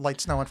you can light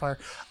snow on fire.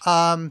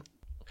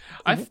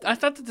 I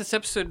thought that this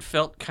episode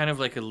felt kind of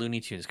like a Looney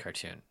Tunes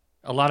cartoon.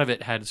 A lot of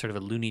it had sort of a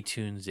Looney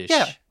Tunes-ish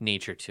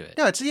nature to it.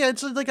 No,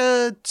 it's like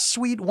a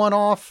sweet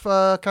one-off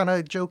kind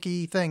of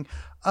jokey thing.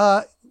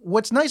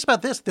 What's nice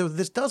about this, though,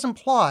 this does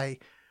imply,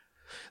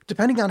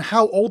 depending on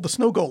how old the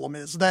snow golem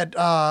is, that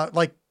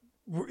like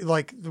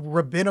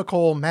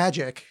rabbinical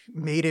magic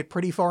made it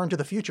pretty far into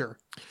the future.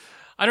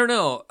 I don't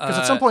know. Because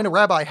at some point, a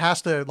rabbi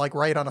has to like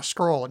write on a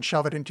scroll and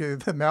shove it into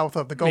the mouth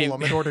of the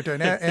golem in order to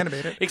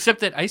animate it.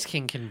 Except that Ice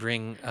King can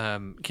bring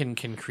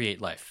can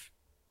create life.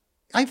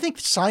 I think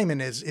Simon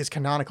is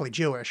canonically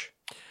Jewish.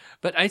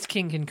 But Ice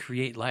King can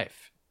create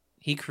life.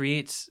 He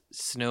creates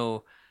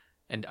snow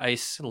and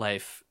ice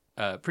life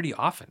pretty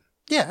often.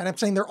 Yeah, and I'm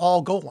saying they're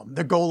all golem.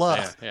 They're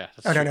gola. Yeah.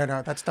 Oh,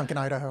 no. That's Duncan,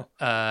 Idaho.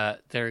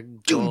 They're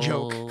Doom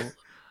joke.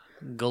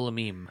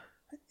 Golememe.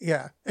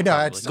 Yeah. No,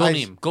 it's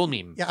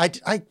Golmeme. Yeah,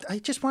 I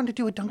just wanted to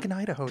do a Duncan,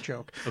 Idaho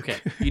joke. Okay,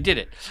 you did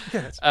it.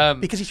 Yes.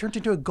 Because he turned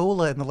into a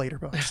gola in the later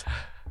books.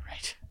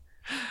 Right.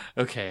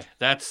 Okay,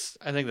 I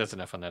think that's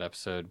enough on that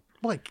episode.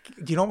 Like,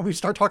 do you know when we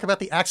start talking about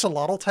the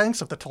axolotl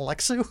tanks of the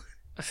Telexu?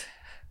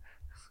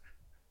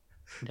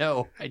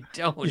 No, I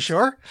don't. You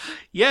sure?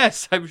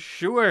 Yes, I'm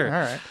sure. All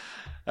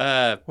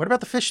right. What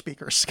about the fish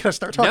speakers? Can I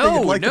start talking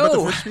about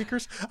the fish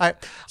speakers?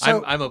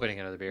 I'm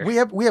opening another beer. We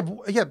have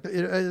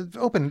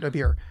opened a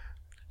beer.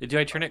 Do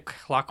I turn it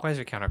clockwise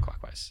or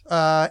counterclockwise?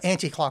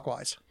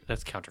 Anti-clockwise.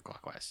 That's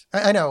counterclockwise.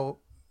 I know,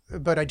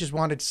 but I just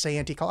wanted to say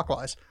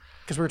anti-clockwise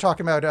because we were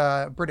talking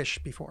about British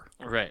before.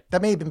 Right.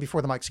 That may have been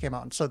before the mics came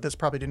on, so this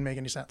probably didn't make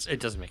any sense.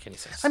 It doesn't make any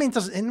sense. I mean,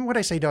 and what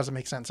I say doesn't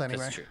make sense anyway.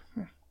 That's true.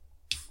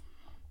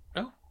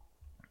 Oh,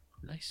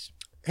 nice.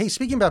 Hey,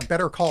 speaking about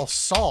Better Call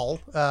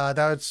Saul,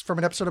 that's from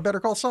an episode of Better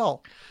Call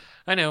Saul.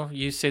 I know.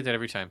 You say that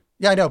every time.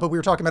 Yeah, I know, but we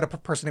were talking about a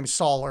person named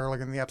Saul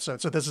earlier in the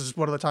episode, so this is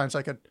one of the times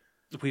I could...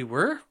 We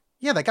were?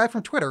 Yeah, that guy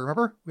from Twitter,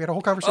 remember? We had a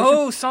whole conversation.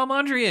 Oh, Saul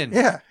Mondrian.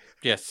 Yeah.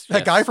 Yes.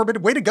 That guy from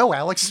it. Way to go,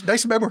 Alex.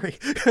 Nice memory.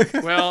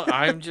 Well,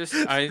 I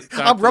thought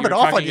I'm rubbing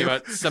off on you.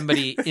 About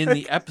somebody in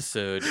the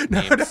episode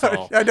named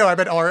Saul. No, I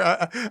meant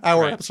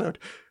our episode.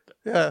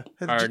 Yeah.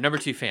 Our number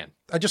 2 fan.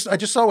 I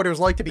just saw what it was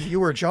like to be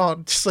you or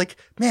John. Just like,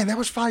 man, that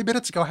was 5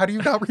 minutes ago. How do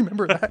you not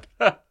remember that?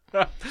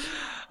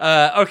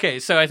 Okay,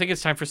 so I think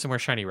it's time for some more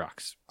shiny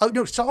rocks. Oh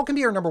no, Saul can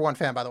be our number 1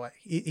 fan, by the way.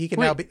 He can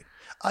now be.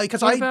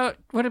 Because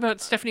what about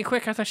Stephanie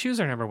Quick? I thought she was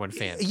our number 1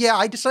 fan. Yeah,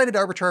 I decided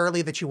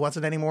arbitrarily that she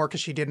wasn't anymore because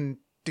she didn't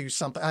do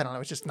something. I don't know.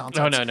 It's just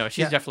nonsense. No.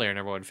 She's definitely our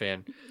number 1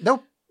 fan.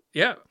 Nope.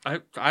 Yeah.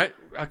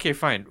 Okay,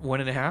 fine.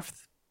 1.5.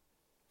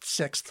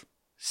 6th.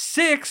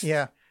 6?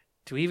 Yeah.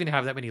 Do we even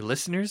have that many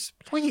listeners?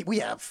 We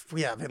have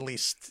at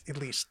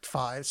least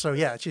 5. So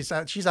yeah, she's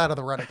out of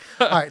the running.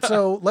 All right,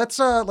 so let's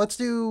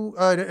do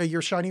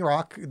your shiny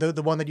rock,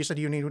 the one that you said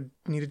you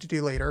needed to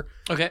do later.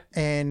 Okay.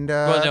 And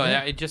well,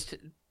 no,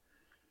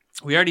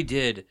 we already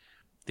did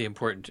the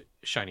important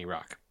shiny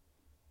rock.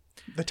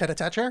 The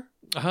tete-a-tete chair?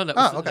 Okay.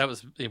 That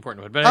was the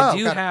important one. But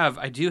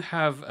I do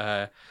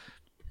have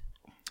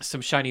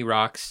some shiny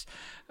rocks.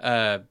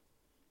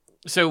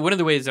 So one of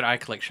the ways that I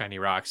collect shiny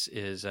rocks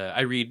is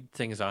I read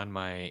things on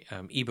my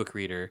ebook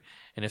reader,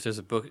 and if there's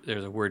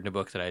a word in a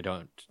book that I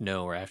don't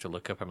know or I have to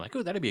look up, I'm like,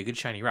 oh, that'd be a good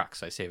shiny rock,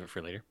 so I save it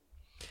for later.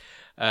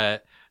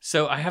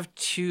 So I have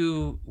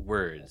 2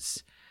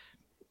 words,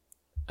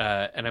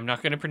 and I'm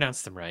not going to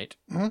pronounce them right,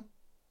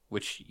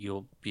 which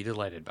you'll be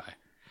delighted by.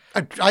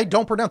 I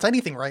don't pronounce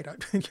anything right.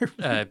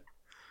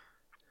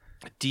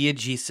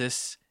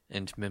 Diegesis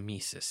and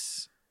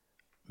mimesis.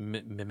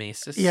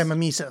 Mimesis? Yeah,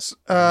 mimesis.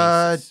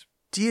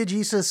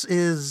 Diegesis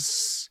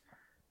is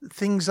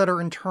things that are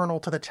internal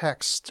to the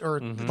text, or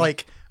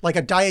like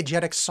a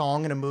diegetic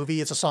song in a movie.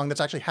 It's a song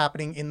that's actually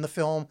happening in the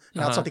film,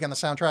 not something on the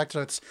soundtrack,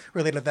 so it's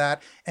related to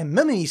that. And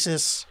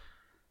mimesis,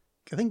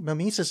 I think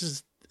mimesis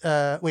is...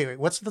 wait,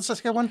 what's the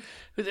second one?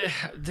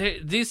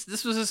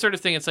 This was the sort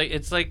of thing.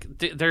 It's like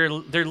they're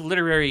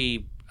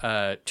literary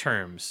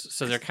terms,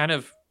 so they're kind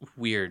of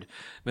weird.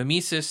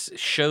 Mimesis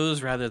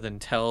shows rather than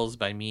tells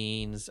by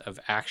means of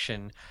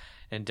action,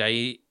 and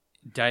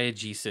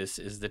diegesis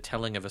is the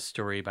telling of a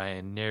story by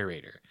a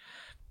narrator.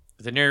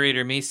 The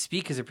narrator may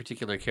speak as a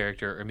particular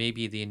character, or may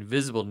be the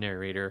invisible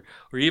narrator,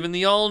 or even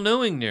the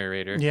all-knowing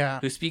narrator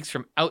who speaks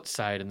from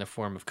outside in the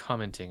form of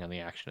commenting on the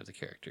action of the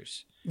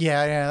characters.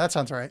 Yeah, that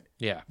sounds right.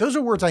 Yeah. Those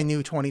are words I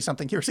knew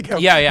 20-something years ago.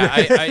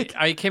 Yeah.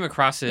 I came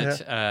across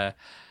it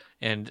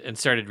and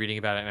started reading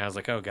about it, and I was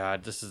like, oh,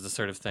 God, this is the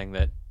sort of thing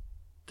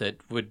that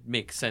would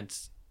make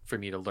sense for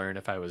me to learn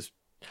if I was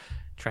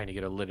trying to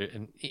get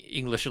an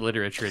English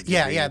literature degree.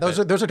 Yeah. Those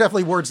are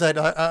definitely words that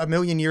a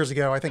million years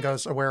ago I think I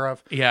was aware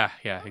of. Yeah,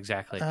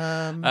 exactly.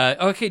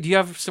 Okay, do you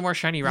have some more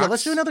shiny rocks? Yeah,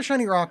 let's do another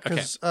shiny rock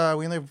because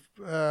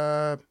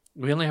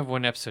we only have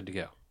one episode to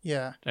go.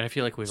 Yeah, and I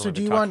feel like we've. So,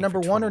 do you want number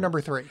 1 or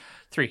number 3?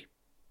 3.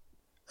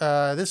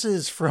 This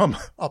is from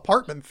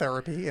Apartment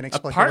Therapy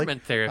inexplicably.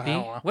 Apartment Therapy?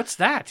 What's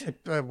that? A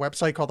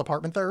website called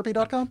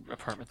apartmenttherapy.com.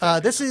 Apartment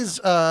Therapy. This is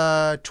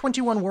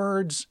 21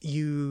 words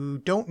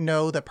you don't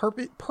know that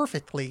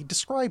perfectly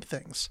describe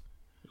things.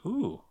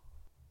 Ooh.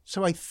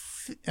 So I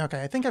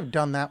think I've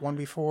done that one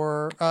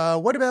before.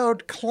 What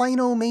about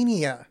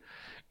clinomania?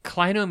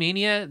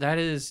 Clinomania? That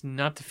is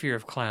not the fear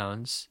of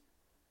clowns.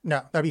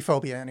 No, that'd be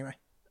phobia anyway.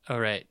 Oh,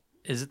 right.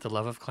 Is it the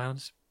love of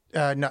clowns?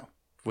 No.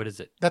 What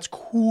is it? That's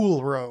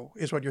coolro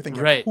is what you're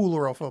thinking right. of.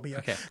 Coolrophobia.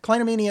 Okay.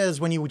 Clinomania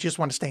is when you just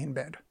want to stay in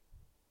bed.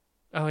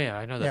 Oh, yeah.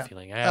 I know that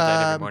feeling. I have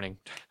that every morning.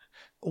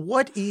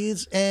 What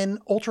is an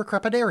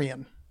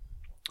ultracrepidarian?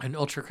 An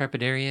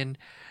ultracrepidarian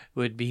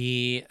would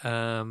be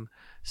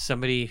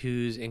somebody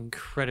who's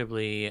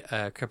incredibly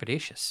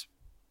crepidarious.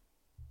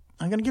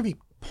 I'm going to give you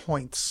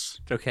points.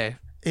 Okay.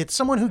 It's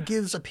someone who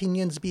gives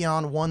opinions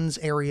beyond one's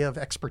area of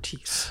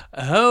expertise.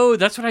 Oh,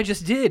 that's what I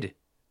just did.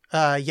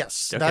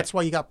 Yes, okay. That's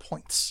why you got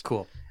points.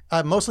 Cool.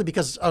 Mostly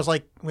because I was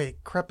like,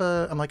 wait,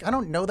 crepa. I'm like, I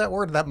don't know that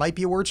word. That might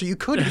be a word, so you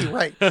could be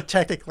right,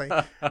 technically.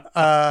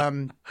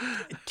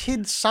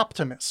 Tids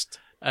optimist.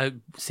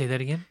 Say that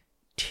again?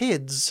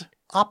 Tids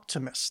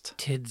optimist.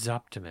 Tids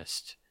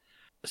optimist.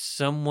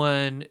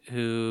 Someone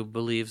who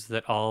believes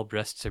that all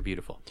breasts are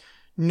beautiful.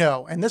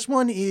 No, and this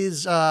one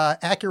is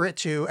accurate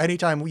to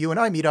anytime you and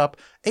I meet up,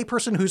 a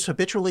person who's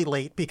habitually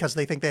late because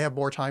they think they have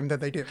more time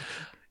than they do.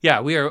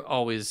 Yeah, we are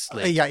always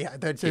late. Yeah.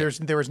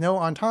 There is no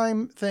on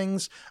time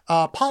things.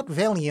 Pot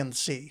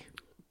valiancy.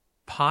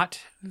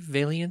 Pot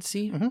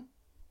valiancy? Mm-hmm.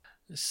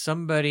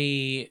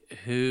 Somebody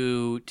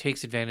who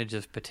takes advantage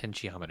of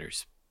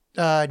potentiometers.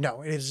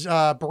 No, it is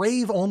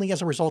brave only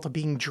as a result of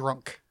being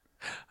drunk.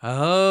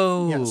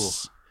 Oh.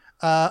 Yes.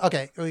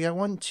 Okay, we got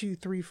 1, 2,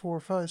 3, 4,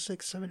 5,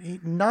 6, 7,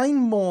 8, 9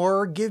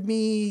 more. Give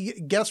me,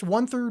 guess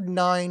 1 through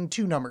 9,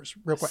 2 numbers,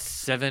 real quick.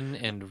 7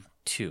 and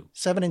 2.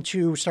 7 and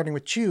 2, starting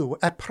with 2.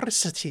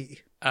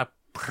 Apricity.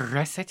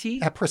 Apricity?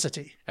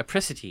 Apricity.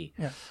 Apricity.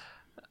 Yeah.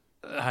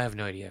 I have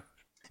no idea.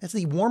 It's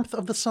the warmth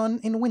of the sun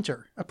in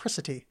winter.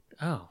 Apricity.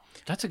 Oh,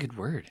 that's a good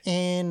word.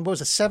 And what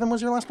was it? 7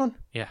 was your last one?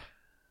 Yeah.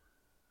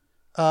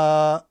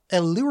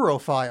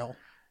 Allurophile.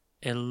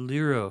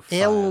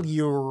 Ailurophile.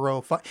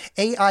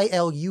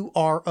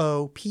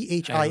 Ailurophile.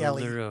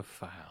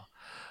 Ailurophile.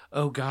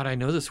 Oh, God, I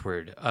know this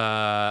word.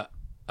 Ailurophile.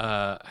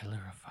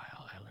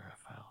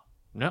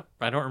 Nope,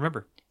 I don't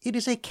remember. It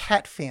is a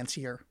cat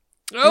fancier.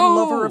 Oh! A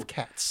lover of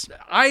cats.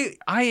 I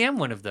am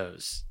one of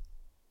those.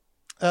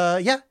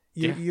 Yeah.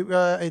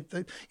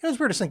 It's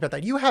weird to think about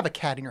that. You have a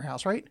cat in your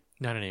house, right?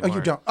 Not anymore. Oh,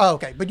 you don't? Oh,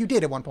 okay. But you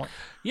did at one point.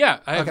 Yeah,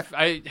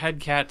 I had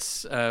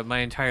cats my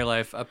entire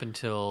life up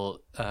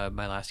until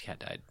my last cat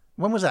died.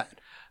 When was that?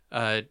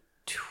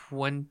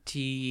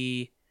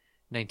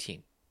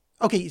 2019.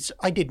 Okay, so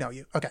I did know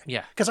you. Okay.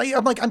 Yeah. Because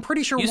I'm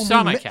pretty sure you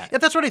saw my cat. Yeah,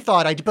 that's what I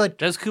thought. But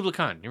that was Kubla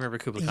Khan. You remember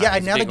Kubla Khan? Yeah,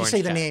 He's now that you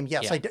say the cat. name,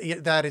 yes,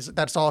 yeah.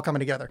 That's all coming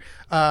together.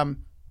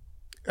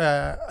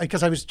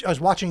 Because I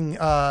was watching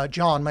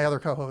John, my other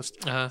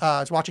co-host. I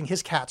was watching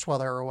his cats while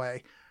they were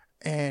away,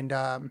 and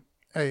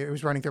it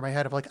was running through my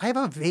head of like I have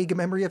a vague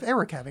memory of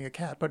Eric having a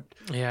cat, but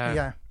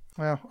yeah.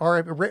 Well, all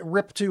right,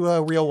 rip to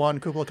a real one,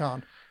 Kubla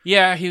Khan.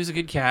 Yeah, he was a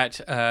good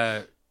cat.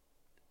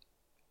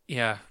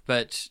 Yeah,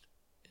 but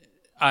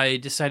I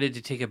decided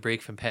to take a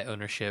break from pet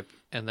ownership,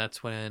 and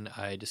that's when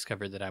I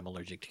discovered that I'm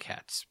allergic to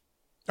cats.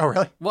 Oh,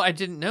 really? Well, I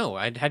didn't know.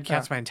 I'd had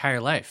cats my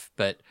entire life,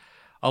 but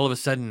all of a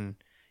sudden,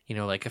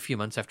 like a few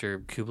months after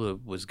Kubla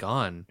was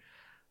gone,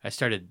 I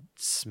started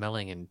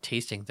smelling and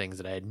tasting things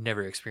that I had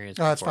never experienced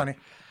before. Oh, that's funny.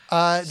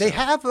 They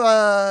have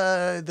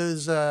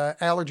those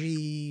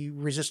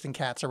allergy-resistant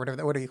cats or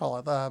whatever. What do you call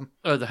it? The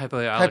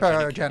hypoallergenic.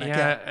 Hypoallergenic,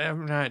 yeah.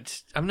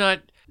 I'm not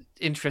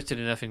interested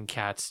enough in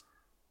cats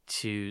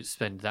to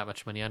spend that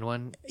much money on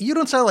one. You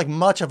don't sound like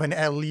much of an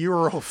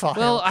allurophile.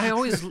 Well,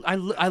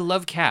 I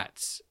love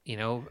cats.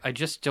 I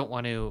just don't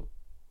want to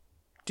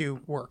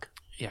do work.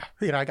 Yeah.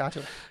 I got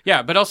you.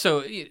 Yeah, but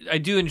also I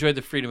do enjoy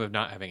the freedom of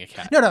not having a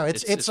cat. No,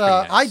 it's pretty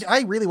nice.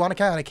 I really want a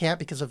cat and I can't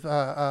because of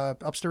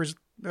upstairs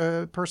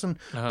person.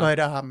 Uh-huh. But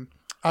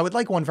I would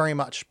like one very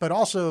much, but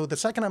also the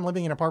second I'm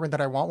living in an apartment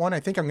that I want one, I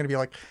think I'm going to be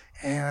like,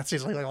 that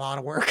seems like a lot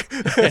of work.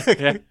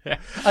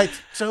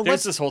 So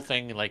There's this whole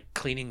thing like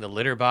cleaning the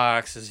litter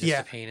box is just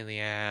Yeah. a pain in the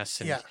ass,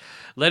 and Yeah.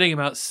 letting them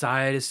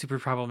outside is super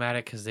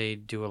problematic because they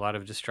do a lot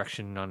of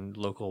destruction on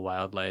local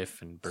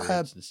wildlife and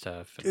birds and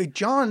stuff.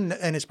 John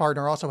and his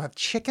partner also have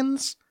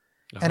chickens.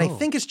 And I Oh.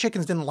 think his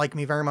chickens didn't like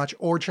me very much,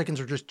 or chickens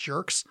are just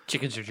jerks.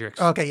 Chickens are jerks.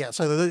 Okay, yeah.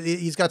 So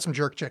he's got some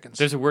jerk chickens.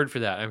 There's a word for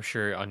that, I'm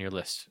sure, on your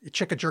list.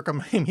 Chicka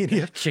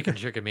jerkomania. Chicken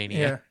jerkomania.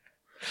 Yeah.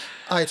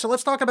 All right, so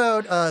let's talk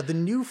about the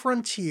New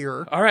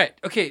Frontier. All right.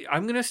 Okay.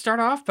 I'm going to start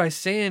off by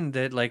saying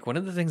that, like, one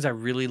of the things I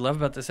really love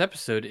about this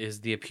episode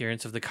is the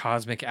appearance of the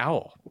cosmic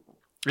owl.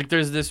 Like,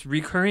 there's this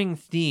recurring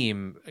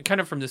theme, kind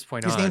of from this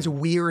point His on. name's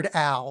Weird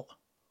Al.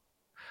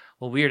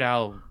 Well, Weird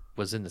Al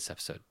was in this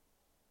episode.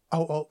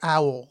 Oh,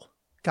 Owl.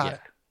 Got Yeah, it.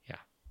 yeah.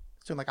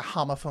 It's doing like a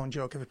homophone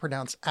joke if you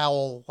pronounce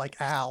owl like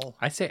owl.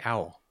 I say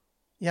owl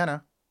Yeah,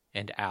 no.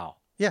 and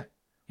owl. Yeah.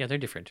 Yeah, they're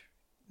different.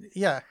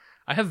 Yeah.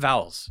 I have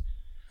vowels.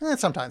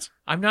 Sometimes.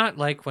 I'm not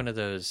like one of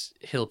those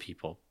hill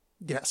people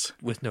Yes.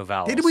 with no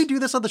vowels. Did we do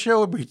this on the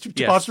show? We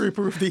Yes. to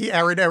prove the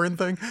Aaron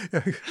thing.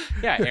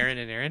 Yeah, Aaron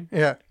and Aaron.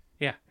 Yeah.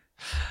 Yeah.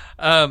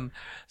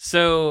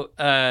 So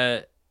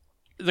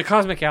the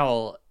cosmic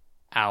owl.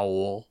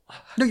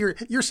 No,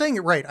 you're saying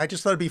it right. I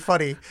just thought it'd be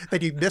funny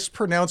that you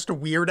mispronounced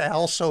Weird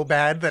Al so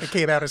bad that it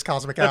came out as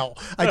Cosmic Owl.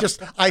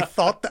 I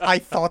thought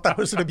that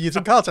was an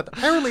amusing concept.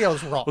 Apparently, I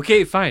was wrong.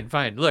 Okay, fine.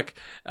 Look,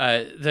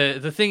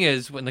 the thing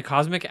is, when the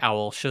cosmic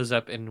owl shows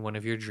up in one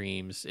of your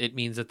dreams, it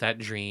means that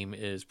dream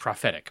is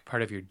prophetic,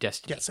 part of your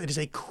destiny. Yes, it is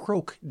a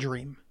croak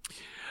dream.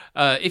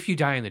 If you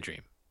die in the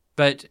dream.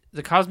 But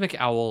the cosmic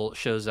owl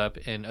shows up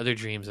in other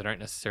dreams that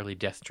aren't necessarily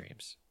death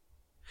dreams.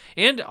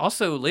 And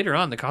also later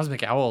on, the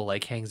cosmic owl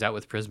like hangs out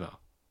with Prismo.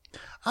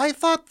 I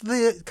thought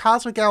the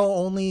Cosmic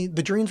Owl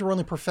the dreams were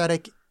only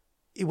prophetic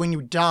when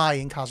you die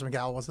and Cosmic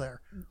Owl was there.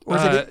 Or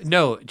is it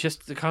No,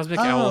 just the cosmic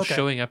Oh, owl okay.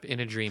 showing up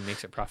in a dream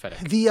makes it prophetic.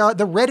 the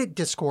Reddit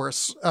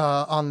discourse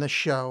on the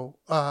show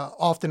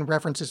often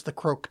references the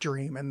croak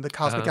dream and the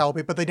Cosmic Owl,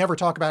 but they never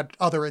talk about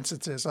other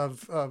instances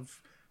of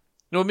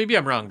No, maybe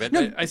I'm wrong, but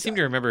No, I seem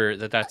to remember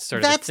that's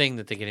sort of the thing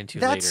that they get into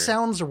that later.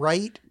 sounds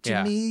right to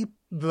Yeah. me,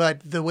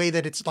 but the way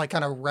that it's like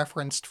kind of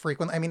referenced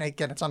frequently, I mean,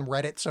 again, it's on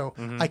Reddit, so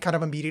Mm-hmm. I kind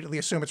of immediately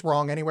assume it's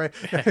wrong anyway.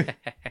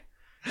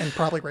 And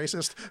probably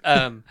racist.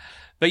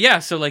 But yeah,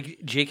 so like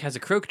Jake has a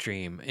croak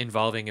dream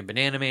involving a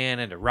banana man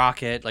and a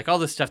rocket, like all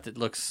this stuff that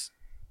looks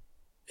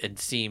and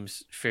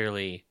seems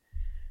fairly.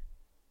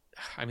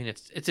 I mean,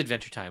 it's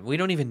Adventure Time. We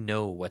don't even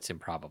know what's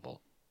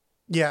improbable.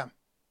 Yeah.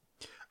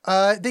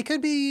 They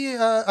could be,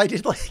 I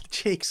did like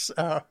Jake's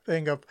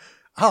thing of,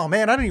 oh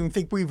man, I don't even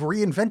think we've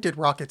reinvented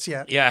rockets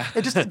yet. Yeah.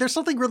 It just, there's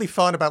something really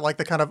fun about like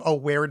the kind of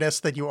awareness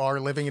that you are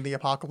living in the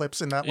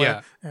apocalypse in that way.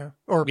 Yeah.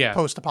 Or Yeah.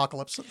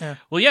 post-apocalypse. Yeah.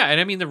 Well, yeah, and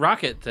I mean the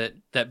rocket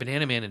that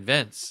Banana Man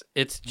invents,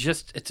 it's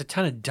a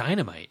ton of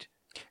dynamite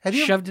Have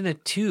you shoved in a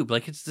tube.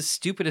 Like it's the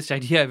stupidest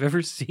idea I've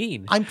ever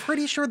seen. I'm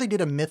pretty sure they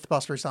did a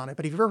Mythbusters on it,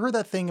 but have you ever heard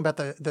that thing about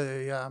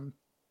the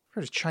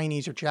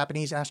Chinese or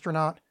Japanese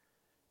astronaut?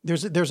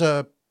 There's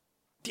a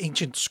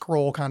ancient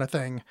scroll kind of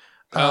thing,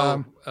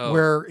 Oh.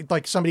 where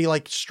like somebody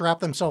like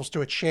strapped themselves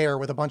to a chair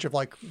with a bunch of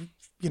like,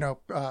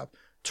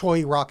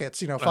 toy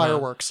rockets,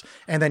 fireworks,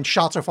 and then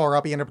shot so far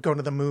up he ended up going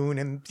to the moon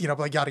and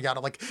like yada yada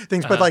like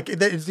things. But like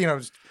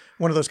it's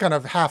one of those kind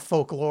of half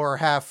folklore,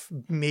 half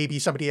maybe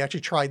somebody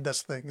actually tried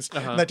this things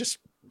that just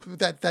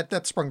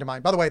that sprung to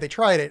mind. By the way, they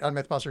tried it on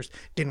Mythbusters,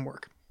 didn't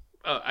work.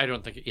 I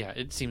don't think.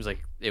 It seems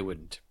like it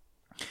wouldn't.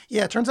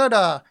 Yeah, it turns out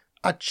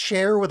a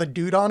chair with a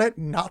dude on it,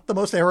 not the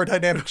most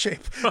aerodynamic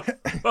shape.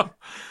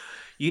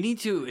 You need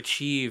to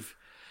achieve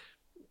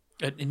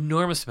an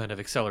enormous amount of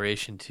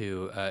acceleration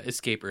to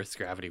escape Earth's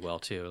gravity well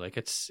too. Like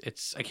it's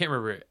I can't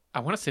remember.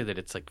 I want to say that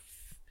it's like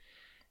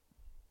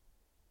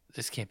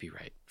this can't be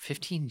right.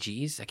 15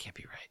 Gs? That can't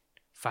be right.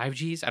 5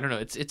 Gs? I don't know.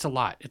 It's a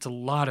lot. It's a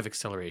lot of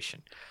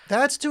acceleration.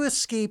 That's to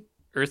escape.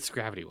 Earth's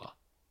gravity well.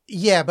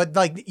 Yeah, but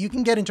like you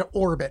can get into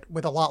orbit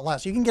with a lot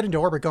less. You can get into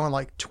orbit going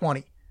like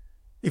 20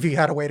 if you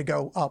had a way to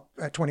go up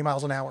at 20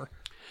 miles an hour.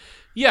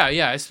 Yeah,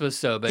 I suppose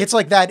so. But It's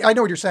like that. I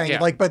know what you're saying.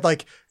 Yeah.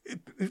 But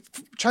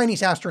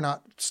Chinese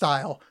astronaut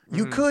style,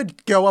 you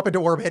could go up into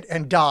orbit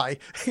and die,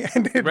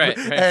 and Right.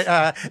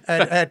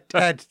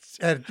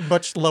 at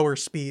much lower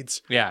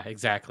speeds. yeah,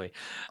 exactly.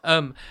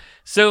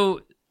 So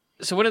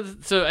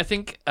I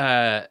think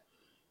the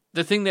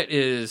thing that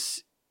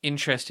is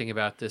interesting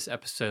about this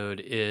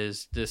episode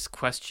is this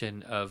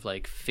question of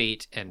like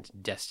fate and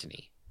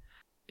destiny,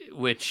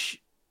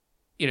 which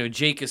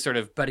Jake is sort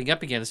of butting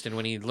up against, and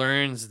when he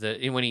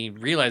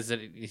realizes that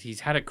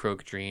he's had a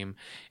croak dream,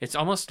 it's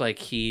almost like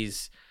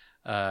he's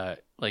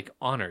like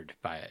honored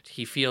by it.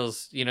 He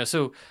feels,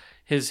 so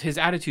his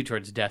attitude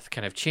towards death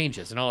kind of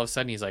changes, and all of a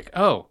sudden he's like,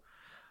 oh,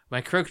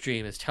 my croak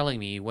dream is telling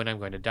me when I'm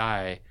going to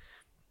die,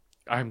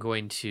 I'm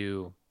going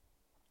to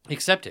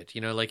accept it.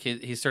 Like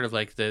he's sort of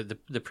like the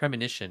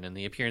premonition and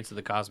the appearance of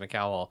the cosmic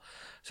owl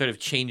sort of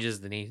changes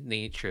the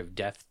nature of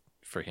death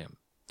for him.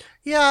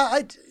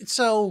 Yeah,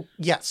 so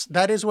yes,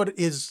 that is what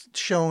is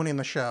shown in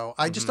the show.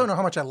 I just don't know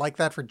how much I like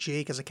that for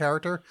Jake as a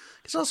character.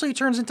 Because also he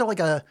turns into like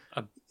a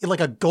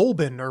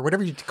golem or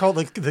whatever you call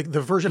like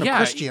the version of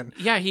Christian.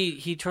 Yeah,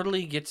 he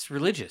totally gets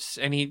religious,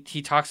 and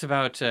he talks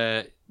about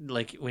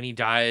like when he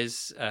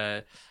dies,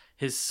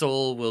 his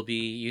soul will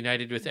be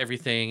united with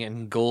everything,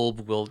 and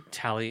Glob will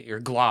tally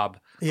Glob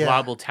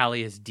will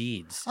tally his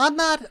deeds. I'm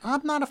not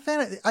a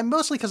fan of. I'm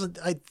mostly because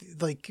I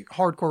like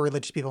hardcore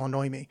religious people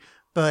annoy me,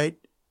 but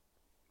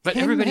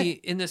everybody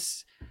in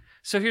this.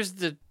 So here's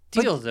the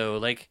deal, though.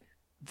 Like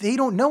they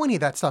don't know any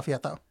of that stuff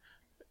yet, though.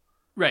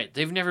 Right,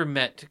 they've never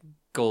met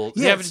Golb.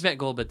 Yes. They haven't met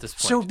Golb at this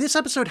point. So this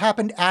episode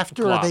happened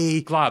after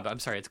Glob. I'm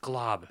sorry, it's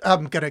Glob.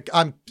 I'm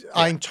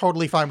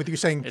totally fine with you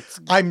saying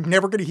I'm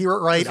never gonna hear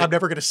it right. I'm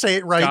never gonna say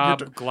it right.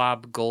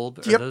 Glob,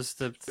 Golb. Yep. Are those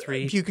the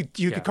three? You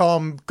could call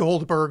him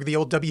Goldberg, the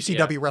old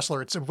WCW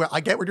wrestler.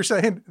 I get what you're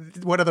saying.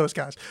 One of those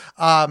guys.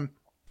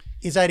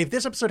 Is that if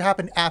this episode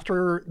happened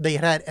after they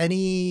had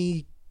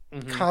any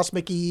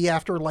cosmic-y,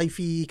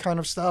 afterlife-y kind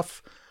of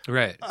stuff,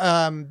 right?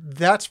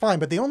 That's fine.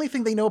 But the only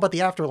thing they know about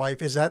the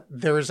afterlife is that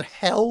there's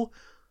hell.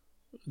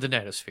 The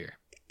Nightosphere.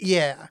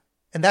 Yeah.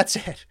 And that's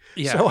it.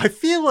 Yeah. So I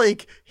feel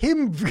like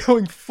him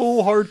going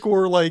full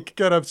hardcore, like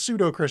kind of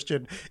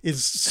pseudo-Christian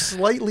is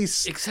slightly...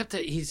 Except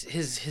that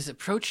his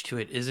approach to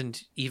it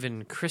isn't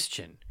even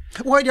Christian.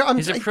 Well,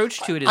 his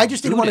approach to it is I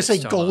just didn't want to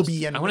say almost.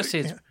 Golby. And I want to say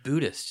it's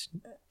Buddhist,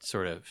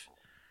 sort of.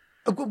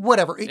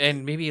 Whatever.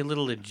 And maybe a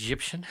little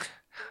Egyptian.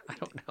 I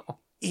don't know.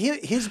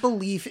 His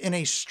belief in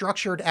a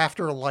structured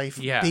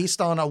afterlife based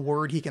on a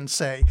word he can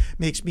say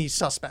makes me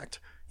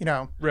suspect. You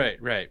know, right.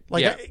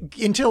 Like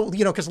until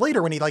because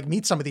later when he like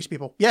meets some of these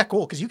people,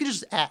 cool, because you can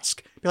just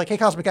ask, be like, "Hey,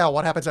 Cosmic Owl,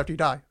 what happens after you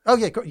die?" Oh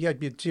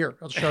it's here.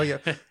 I'll show you.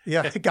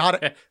 Yeah,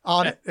 got it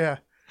on it. Yeah,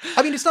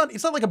 I mean, it's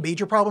not like a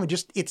major problem.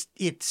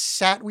 It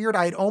sat weird.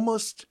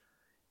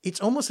 It's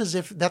almost as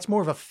if that's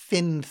more of a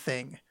Finn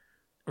thing.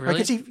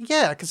 Really?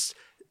 Because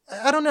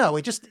I don't know.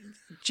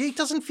 Jake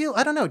doesn't feel.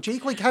 I don't know.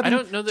 Jake like having. I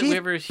don't know that Jake we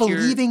ever hear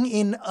believing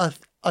in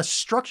a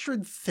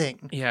structured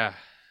thing. Yeah.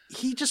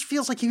 He just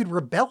feels like he would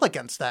rebel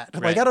against that.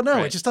 Right, like, I don't know.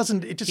 right. It just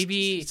doesn't, it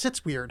He'd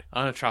sits weird.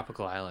 On a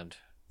tropical island.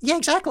 Yeah,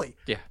 exactly.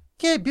 Yeah.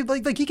 Yeah,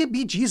 like he could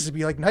be Jesus and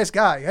be like, nice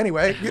guy.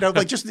 Anyway,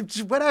 like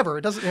just whatever.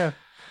 It doesn't, yeah.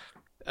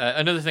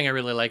 Another thing I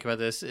really like about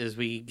this is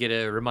we get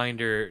a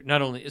reminder,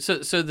 not only, so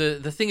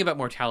the thing about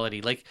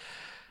mortality, like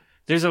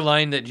there's a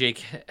line that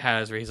Jake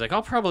has where he's like,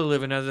 I'll probably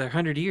live another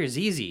 100 years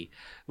easy,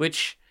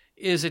 which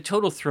is a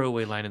total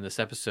throwaway line in this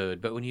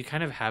episode. But when you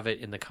kind of have it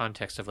in the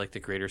context of like the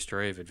greater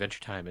story of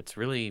Adventure Time, it's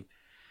really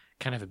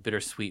kind of a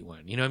bittersweet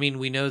one. You know what I mean?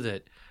 We know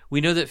that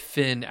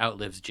Finn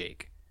outlives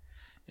Jake.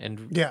 And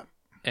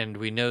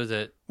we know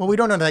that... Well, we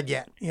don't know that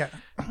yet. Yeah.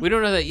 We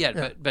don't know that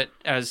yet, but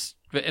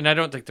and I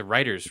don't think the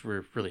writers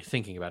were really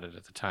thinking about it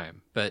at the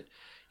time. But,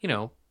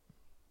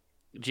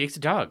 Jake's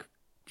a dog.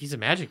 He's a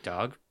magic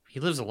dog.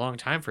 He lives a long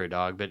time for a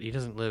dog, but he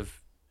doesn't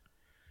live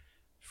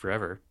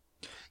forever.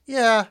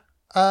 Yeah.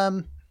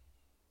 I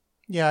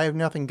have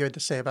nothing good to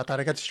say about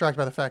that. I got distracted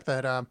by the fact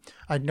that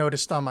I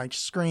noticed on my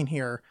screen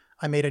here,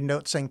 I made a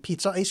note saying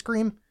pizza ice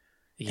cream,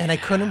 and I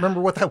couldn't remember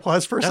what that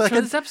was for a second. That's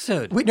for this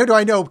episode. Wait, no,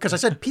 I know, because I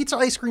said pizza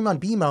ice cream on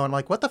BMO, and I'm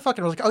like, what the fuck?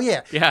 And I was like, oh,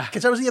 yeah. Yeah.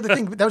 Because that was the other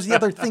thing. That was the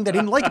other thing that I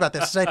didn't like about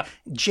this. I said,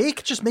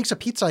 Jake just makes a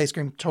pizza ice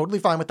cream, totally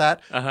fine with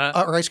that,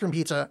 or ice cream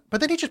pizza,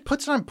 but then he just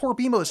puts it on poor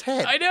BMO's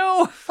head. I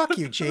know. Fuck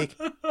you, Jake.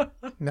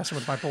 Messing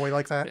with my boy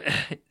like that.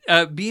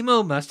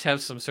 BMO must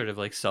have some sort of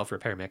like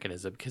self-repair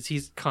mechanism, because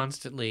he's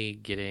constantly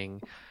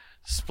getting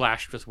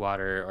splashed with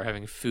water or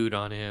having food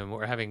on him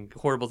or having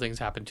horrible things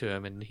happen to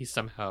him, and he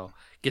somehow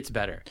gets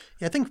better.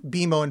 Yeah, I think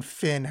BMO and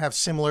Finn have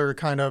similar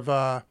kind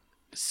of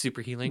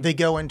super healing. They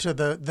go into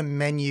the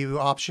menu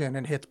option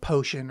and hit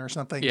potion or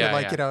something.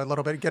 Yeah, get a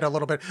little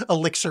bit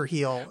elixir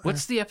heal.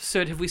 What's the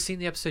episode? Have we seen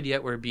the episode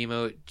yet where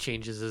BMO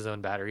changes his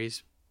own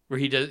batteries? Where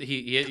he does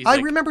he's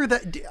remember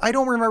that. I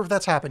don't remember if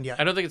that's happened yet.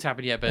 I don't think it's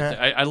happened yet, but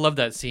I love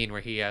that scene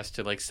where he has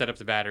to like set up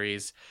the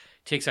batteries,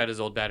 takes out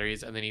his old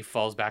batteries, and then he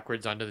falls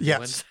backwards onto the new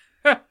ones.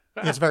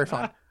 It's very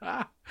fun.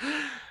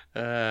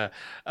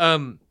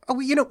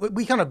 We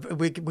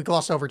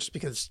glossed over just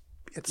because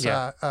it's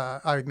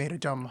I made a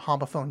dumb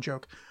homophone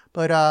joke,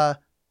 but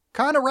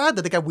kind of rad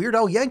that they got Weird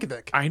Al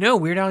Yankovic. I know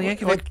Weird Al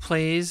Yankovic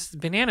plays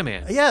Banana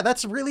Man. Yeah,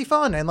 that's really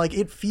fun, and like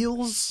it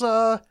feels.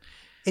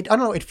 I don't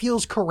know. It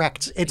feels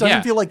correct. It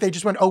doesn't feel like they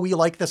just went, "Oh, we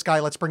like this guy.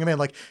 Let's bring him in."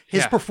 Like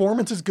his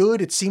performance is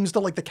good. It seems to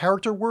like the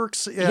character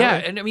works.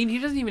 And I mean, he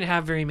doesn't even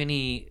have very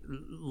many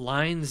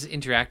lines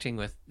interacting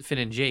with Finn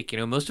and Jake.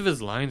 Most of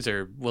his lines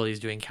are while he's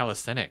doing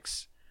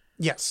calisthenics.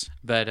 Yes,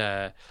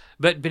 but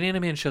Banana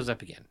Man shows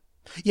up again.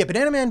 Yeah,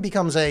 Banana Man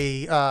becomes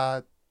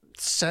a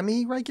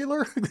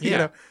semi-regular.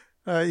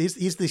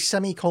 He's the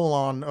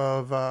semicolon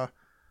of.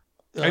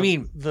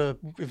 The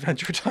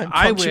Adventure Time.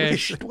 I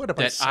wish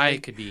that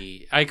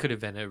I could have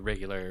been a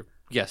regular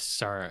guest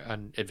star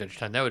on Adventure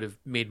Time. That would have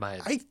made my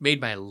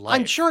life.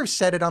 I'm sure I've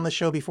said it on the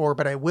show before,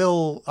 but I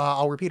will.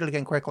 I'll repeat it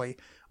again quickly.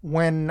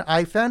 When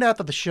I found out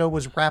that the show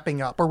was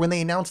wrapping up, or when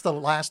they announced the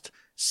last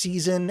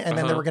season, and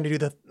then they were going to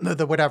do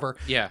the whatever.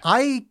 Yeah.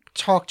 I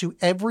talked to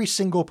every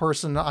single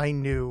person I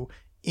knew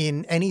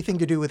in anything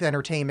to do with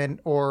entertainment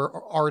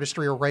or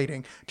artistry or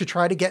writing to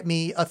try to get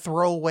me a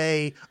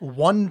throwaway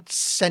one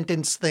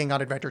sentence thing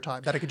on Adventure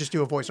Time that I could just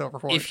do a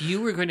voiceover for. If you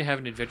were going to have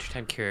an Adventure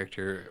Time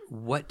character,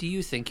 what do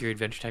you think your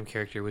Adventure Time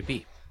character would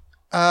be?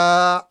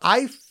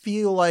 I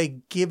feel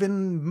like,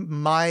 given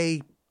my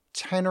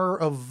tenor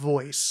of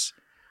voice,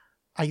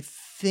 I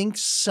think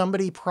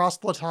somebody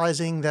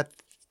proselytizing that,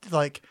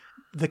 like,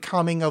 the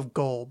coming of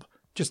Golb,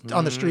 just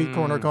on the street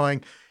corner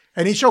going,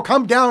 and he shall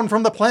come down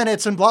from the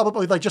planets and blah, blah,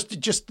 blah, like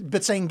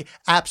but saying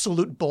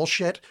absolute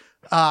bullshit.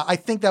 I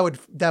think that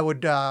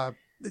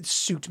would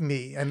suit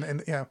me.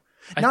 And you know,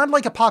 not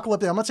like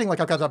apocalyptic. I'm not saying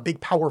like I've got a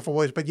big powerful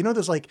voice, but you know,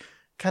 there's like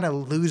kind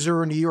of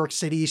loser New York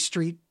City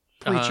street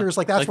preachers.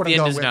 Like that's like what I'm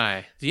going with.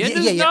 The end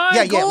is nigh.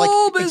 Yeah.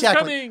 Golb Like is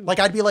exactly. coming. Like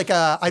I'd be like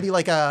a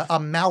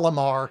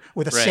Malamar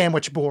with a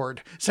sandwich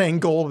board saying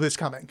Golb is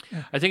coming.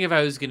 I think if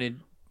I was going to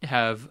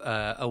have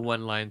a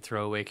one-line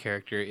throwaway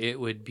character, it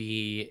would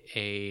be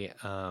a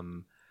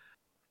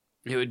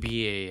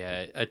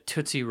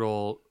Tootsie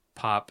Roll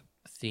Pop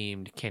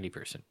themed candy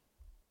person.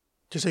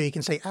 Just so you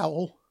can say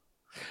owl.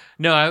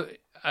 No,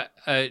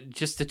 I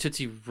just the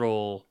Tootsie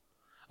Roll.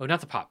 Oh, not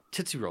the pop.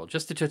 Tootsie Roll.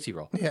 Just the Tootsie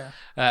Roll. Yeah.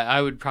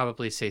 I would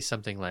probably say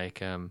something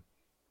like,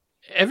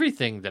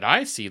 everything that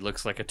I see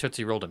looks like a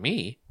Tootsie Roll to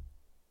me.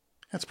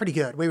 That's pretty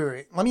good.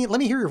 Wait. Let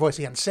me hear your voice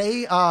again.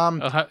 Say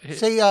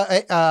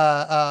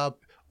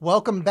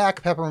welcome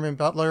back, Peppermint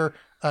Butler.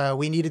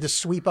 We needed to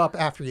sweep up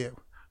after you.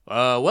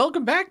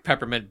 Welcome back,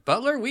 Peppermint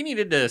Butler. We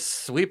needed to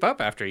sweep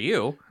up after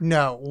you.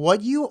 No,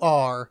 what you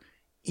are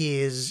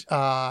is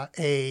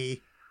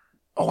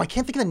I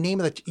can't think of the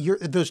name of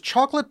those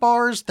chocolate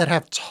bars that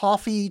have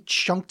toffee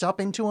chunked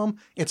up into them.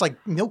 It's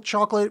like milk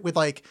chocolate with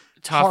like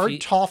hard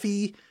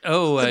toffee.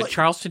 Oh, like,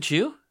 Charleston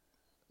Chew?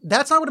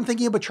 That's not what I'm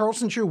thinking of, but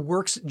Charleston Chew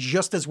works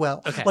just as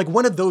well. Okay. Like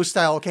one of those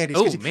style candies.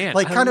 Oh man,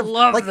 like I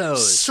love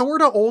those.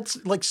 Sort of old,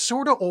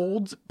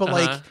 but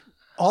like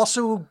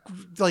also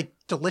like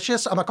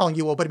delicious. I'm not calling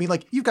you old, but I mean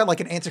like you've got like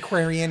an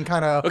antiquarian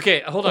kind of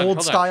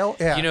old style.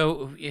 Yeah. You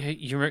know,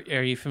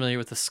 are you familiar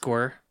with the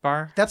Score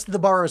bar? That's the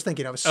bar I was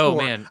thinking of. Score. Oh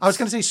man, I was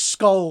going to say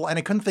Skull, and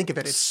I couldn't think of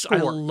it. It's Score.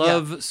 I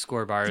love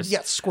Score bars.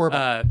 Yeah, Score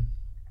bar.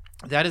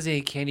 That is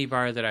a candy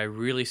bar that I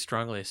really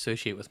strongly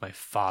associate with my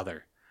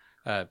father.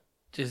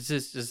 Just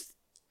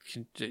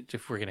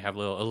if we're gonna have a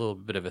little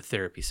bit of a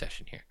therapy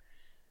session here.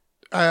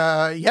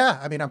 Yeah.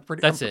 I mean, I'm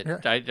pretty. That's it.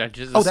 I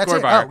just that's Score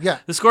it. bar. Oh, yeah.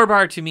 The Score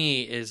bar to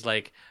me is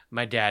like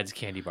my dad's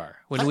candy bar.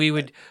 When we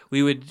went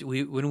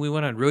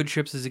on road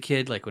trips as a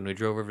kid, like when we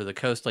drove over the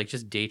coast, like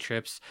just day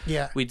trips.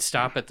 Yeah. We'd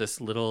stop at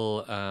this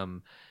little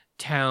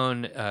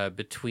town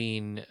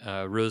between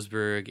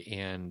Roseburg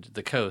and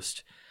the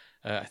coast.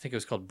 I think it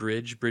was called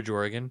Bridge,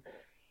 Oregon.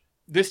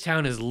 This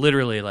town is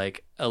literally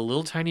like a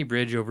little tiny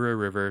bridge over a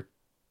river,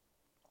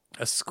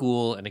 a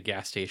school, and a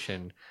gas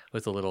station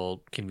with a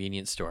little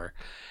convenience store.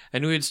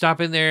 And we would stop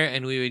in there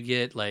and we would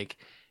get like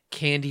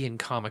candy and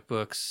comic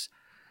books.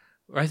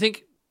 Or I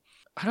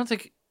don't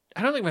think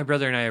my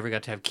brother and I ever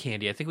got to have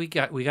candy. I think we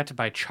got to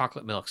buy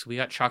chocolate milk. So we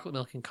got chocolate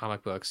milk and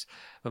comic books,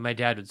 but my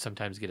dad would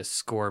sometimes get a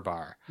Score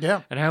bar.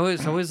 Yeah. And I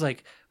was always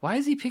like, why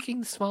is he picking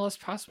the smallest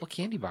possible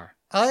candy bar?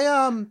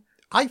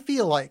 I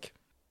feel like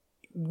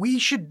we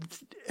should,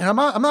 and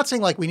I'm not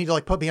saying like we need to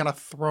like put me on a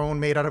throne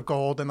made out of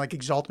gold and like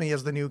exalt me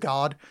as the new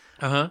god.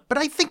 But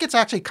I think it's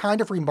actually kind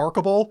of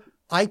remarkable.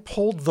 I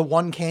pulled the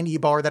one candy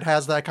bar that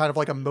has that kind of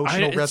like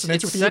emotional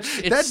resonance with you.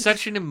 It's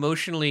such an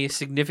emotionally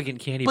significant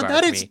candy bar.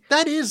 But to me.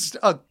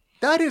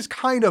 that is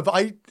kind of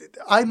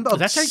I'm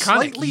that's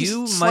iconic.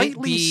 You might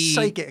slightly be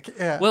psychic.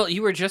 Yeah. Well,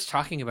 you were just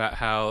talking about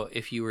how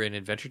if you were in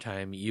Adventure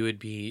Time, you would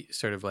be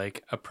sort of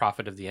like a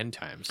prophet of the end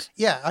times.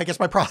 Yeah, I guess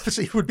my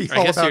prophecy would be I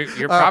all guess about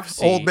your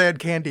prophecy, old man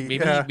candy.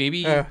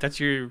 Maybe that's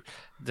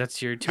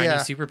your tiny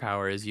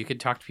superpower is you could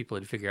talk to people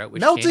and figure out which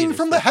melting candy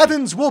from the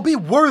heavens will be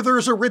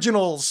Werther's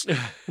Originals,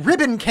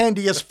 ribbon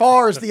candy as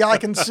far as the eye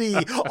can see,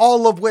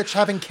 all of which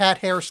having cat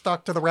hair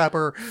stuck to the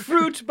wrapper.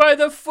 Fruit by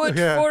the foot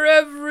for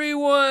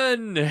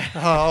everyone.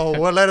 Oh,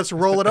 well, let us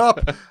roll it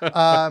up.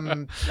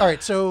 All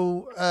right,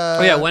 so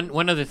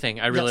one other thing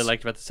I really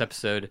liked about this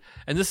episode,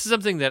 and this is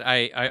something that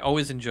I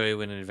always enjoy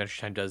when an Adventure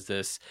Time does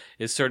this,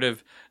 is sort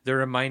of the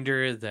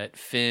reminder that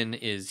Finn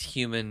is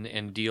human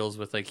and deals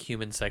with like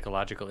human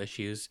psychological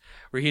issues,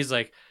 where he's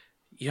like,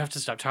 you have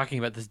to stop talking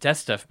about this death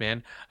stuff,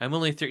 man. I'm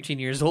only 13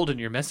 years old and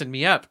you're messing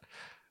me up.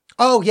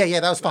 Oh, yeah,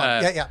 that was fun.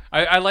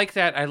 I like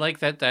that. I like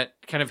that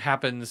kind of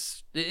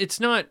happens. It's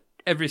not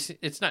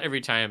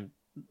every time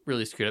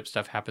really screwed up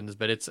stuff happens,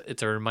 but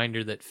it's a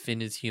reminder that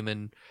Finn is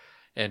human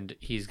and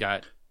he's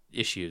got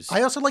issues.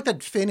 I also like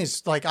that Finn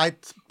is like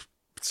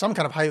some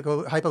kind of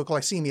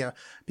hypoglycemia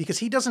because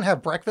he doesn't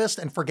have breakfast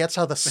and forgets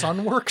how the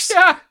sun works.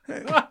 Yeah.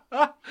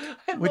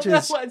 Which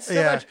is so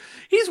much.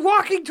 He's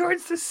walking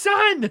towards the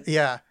sun.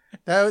 Yeah.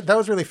 That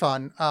was really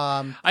fun.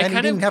 And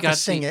he didn't have to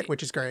sing it,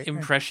 which is great.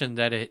 Impression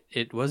that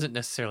it wasn't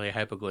necessarily a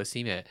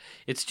hypoglycemia.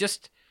 It's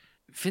just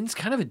Finn's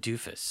kind of a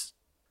doofus.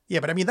 Yeah,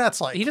 but I mean, that's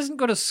like, He doesn't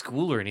go to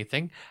school or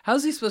anything.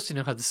 How's he supposed to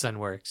know how the sun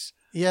works?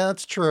 yeah,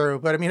 that's true.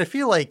 But I mean, I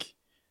feel like,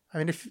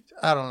 I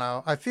don't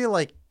know. I feel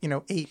like,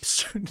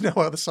 apes know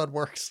how the sun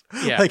works.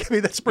 Yeah. Like, I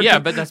mean, that's pretty. Yeah,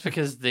 but that's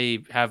because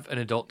they have an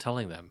adult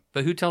telling them.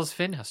 But who tells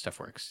Finn how stuff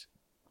works?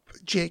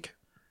 Jake.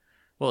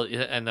 Well,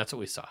 yeah, and that's what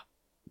we saw.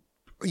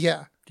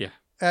 Yeah. Yeah.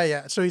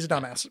 Yeah. So he's a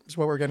dumbass, is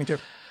what we're getting to.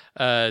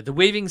 The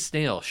waving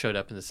snail showed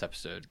up in this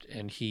episode,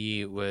 and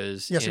he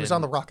was Yes, he was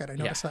on the rocket. I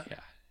Yeah, noticed that.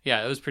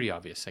 yeah. It was pretty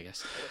obvious, I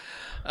guess.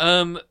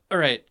 All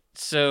right.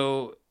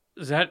 So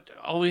is that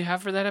all we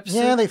have for that episode?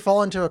 Yeah, they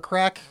fall into a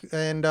crack,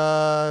 and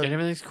And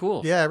everything's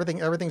cool. yeah,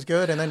 everything's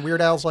good. And then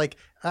Weird Al's like,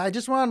 I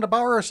just wanted to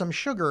borrow some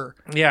sugar.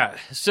 Yeah.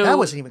 So That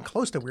wasn't even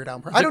close to Weird Al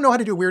impression. I don't know how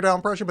to do a Weird Al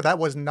impression, but that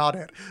was not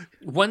it.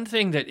 one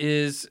thing that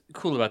is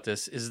cool about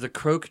this is the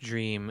Croak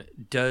dream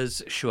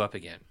does show up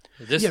again.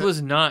 This Yeah.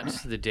 was not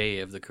the day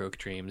of the Croak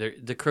dream.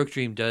 The Croak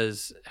dream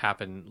does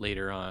happen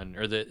later on,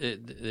 or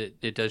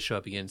it does show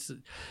up again. So,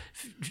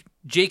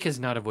 Jake has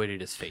not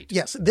avoided his fate.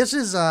 Yes, this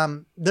is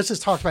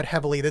talked about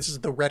heavily. This is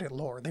the Reddit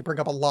lore. They bring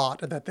up a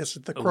lot that this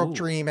is the Croak Ooh.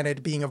 dream and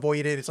it being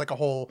avoided. It's like a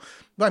whole.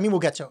 I mean, we'll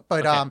get to it,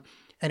 but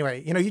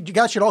anyway, you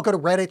guys should all go to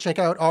Reddit, check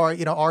out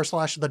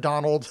r/the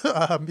Donald.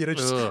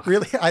 Just Ugh.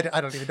 really, I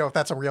don't even know if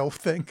that's a real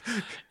thing.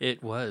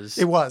 It was.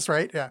 It was,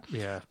 right? Yeah.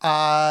 Yeah.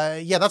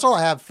 Yeah, that's all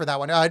I have for that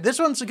one. This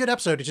one's a good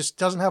episode. It just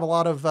doesn't have a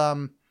lot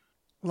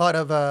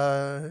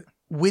of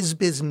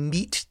whiz-biz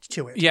meat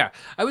to it. Yeah,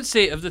 I would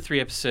say of the 3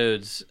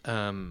 episodes,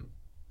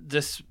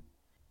 this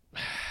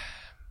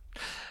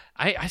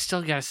I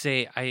still gotta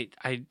say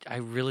I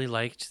really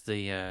liked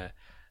the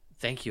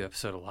thank you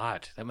episode a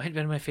lot. That might have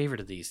been my favorite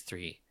of these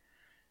 3.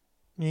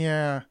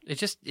 Yeah. It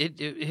just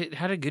it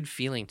had a good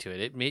feeling to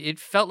it. It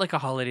felt like a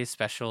holiday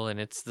special, and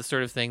it's the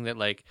sort of thing that,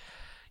 like,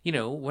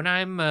 when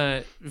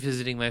I'm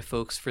visiting my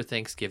folks for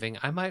Thanksgiving,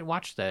 I might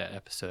watch that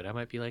episode. I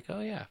might be like,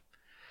 oh yeah.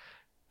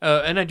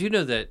 And I do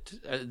know that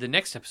the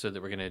next episode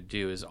that we're going to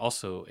do is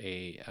also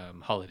a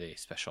holiday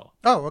special.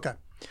 Oh, okay.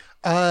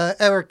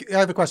 Eric, I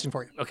have a question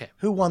for you. Okay.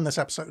 Who won this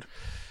episode?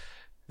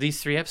 These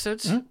 3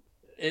 episodes?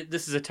 Mm-hmm.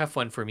 This is a tough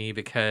one for me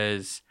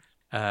because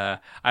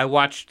I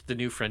watched The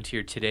New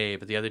Frontier today,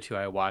 but the other 2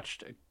 I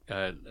watched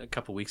a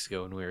couple weeks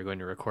ago when we were going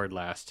to record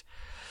last.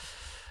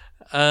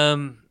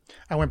 I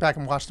went back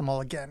and watched them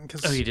all again.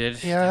 Oh, you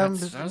did? Yeah.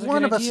 That was a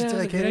One good of us idea, is a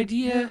good dedicated.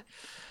 idea.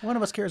 One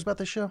of us cares about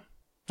this show.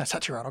 That's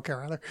not true. I don't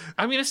care either.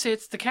 I'm going to say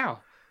it's the cow.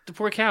 The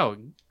poor cow.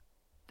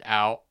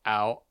 Ow,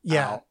 ow,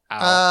 Yeah.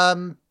 ow,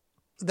 ow.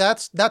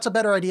 That's a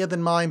better idea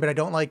than mine, but I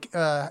don't like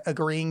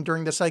agreeing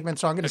during the segment.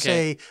 So I'm going to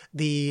Okay. say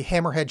the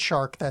hammerhead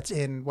shark that's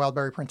in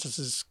Wildberry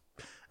Princess's.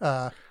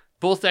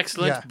 Both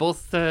excellent. yeah.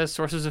 Both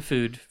sources of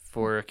food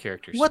for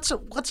characters. What's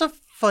a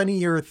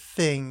funnier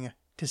thing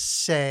to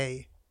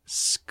say?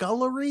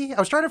 Scullery? I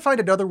was trying to find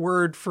another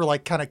word for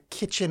like kind of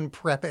kitchen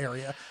prep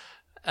area.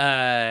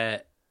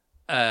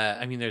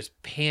 I mean, there's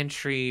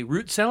pantry,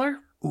 root cellar.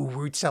 Ooh,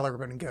 root cellar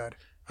would have been good.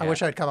 I Yeah.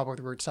 wish I'd come up with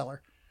root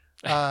cellar.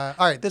 All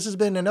right, this has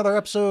been another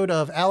episode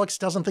of Alex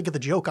Doesn't Think of the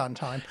Joke on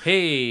Time.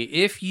 Hey,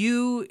 if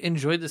you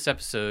enjoyed this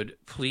episode,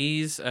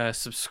 please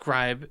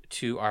subscribe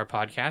to our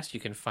podcast. You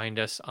can find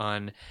us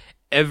on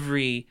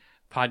every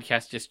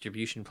podcast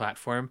distribution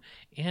platform,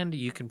 and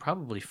you can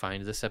probably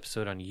find this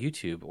episode on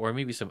YouTube, or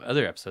maybe some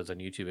other episodes on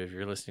YouTube if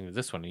you're listening to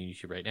this one on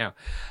YouTube right now.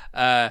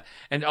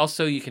 And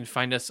also, you can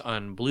find us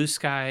on Blue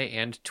Sky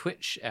and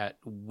Twitch at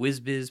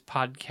WizBiz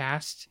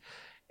Podcast,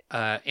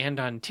 and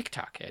on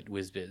TikTok at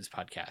WizBiz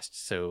Podcast.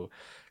 So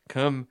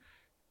come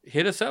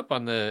hit us up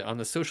on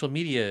the social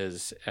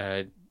medias,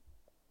 and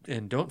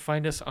don't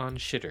find us on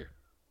Shitter.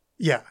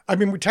 Yeah, I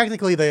mean,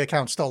 technically the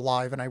account's still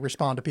live, and I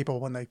respond to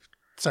people when they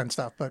send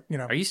stuff. But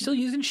Are you still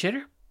using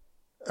Shitter?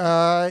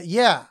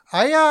 yeah,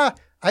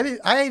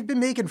 I've been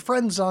making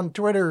friends on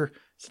Twitter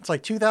since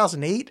like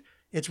 2008.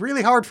 It's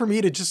really hard for me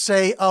to just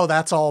say, "Oh,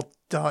 that's all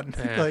done,"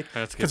 Yeah, that's a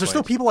good because there's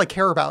still point. people I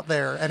care about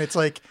there, and it's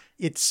like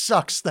it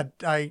sucks that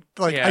I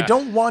Yeah.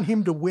 don't want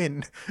him to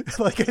win.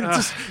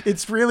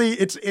 It's really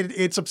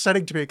it's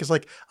upsetting to me because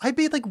like I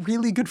made like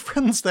really good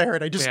friends there,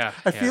 and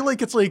I feel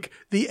like it's like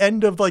the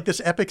end of like this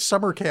epic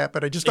summer camp,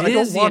 and I It don't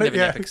is the want end it. of an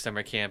Yeah. epic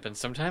summer camp, and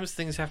sometimes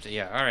things have to.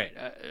 Yeah, all right.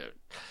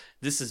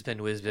 This has been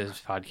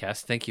WizBiz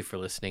Podcast. Thank you for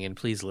listening, and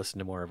please listen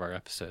to more of our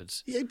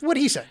episodes. What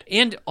he said.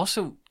 And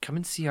also, come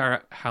and see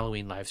our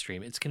Halloween live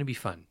stream. It's going to be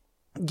fun.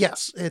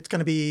 Yes, it's going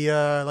to be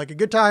like a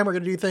good time. We're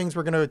going to do things.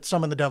 We're going to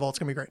summon the devil. It's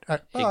going to be great. All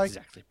right, bye.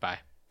 Exactly. Bye.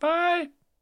 Bye.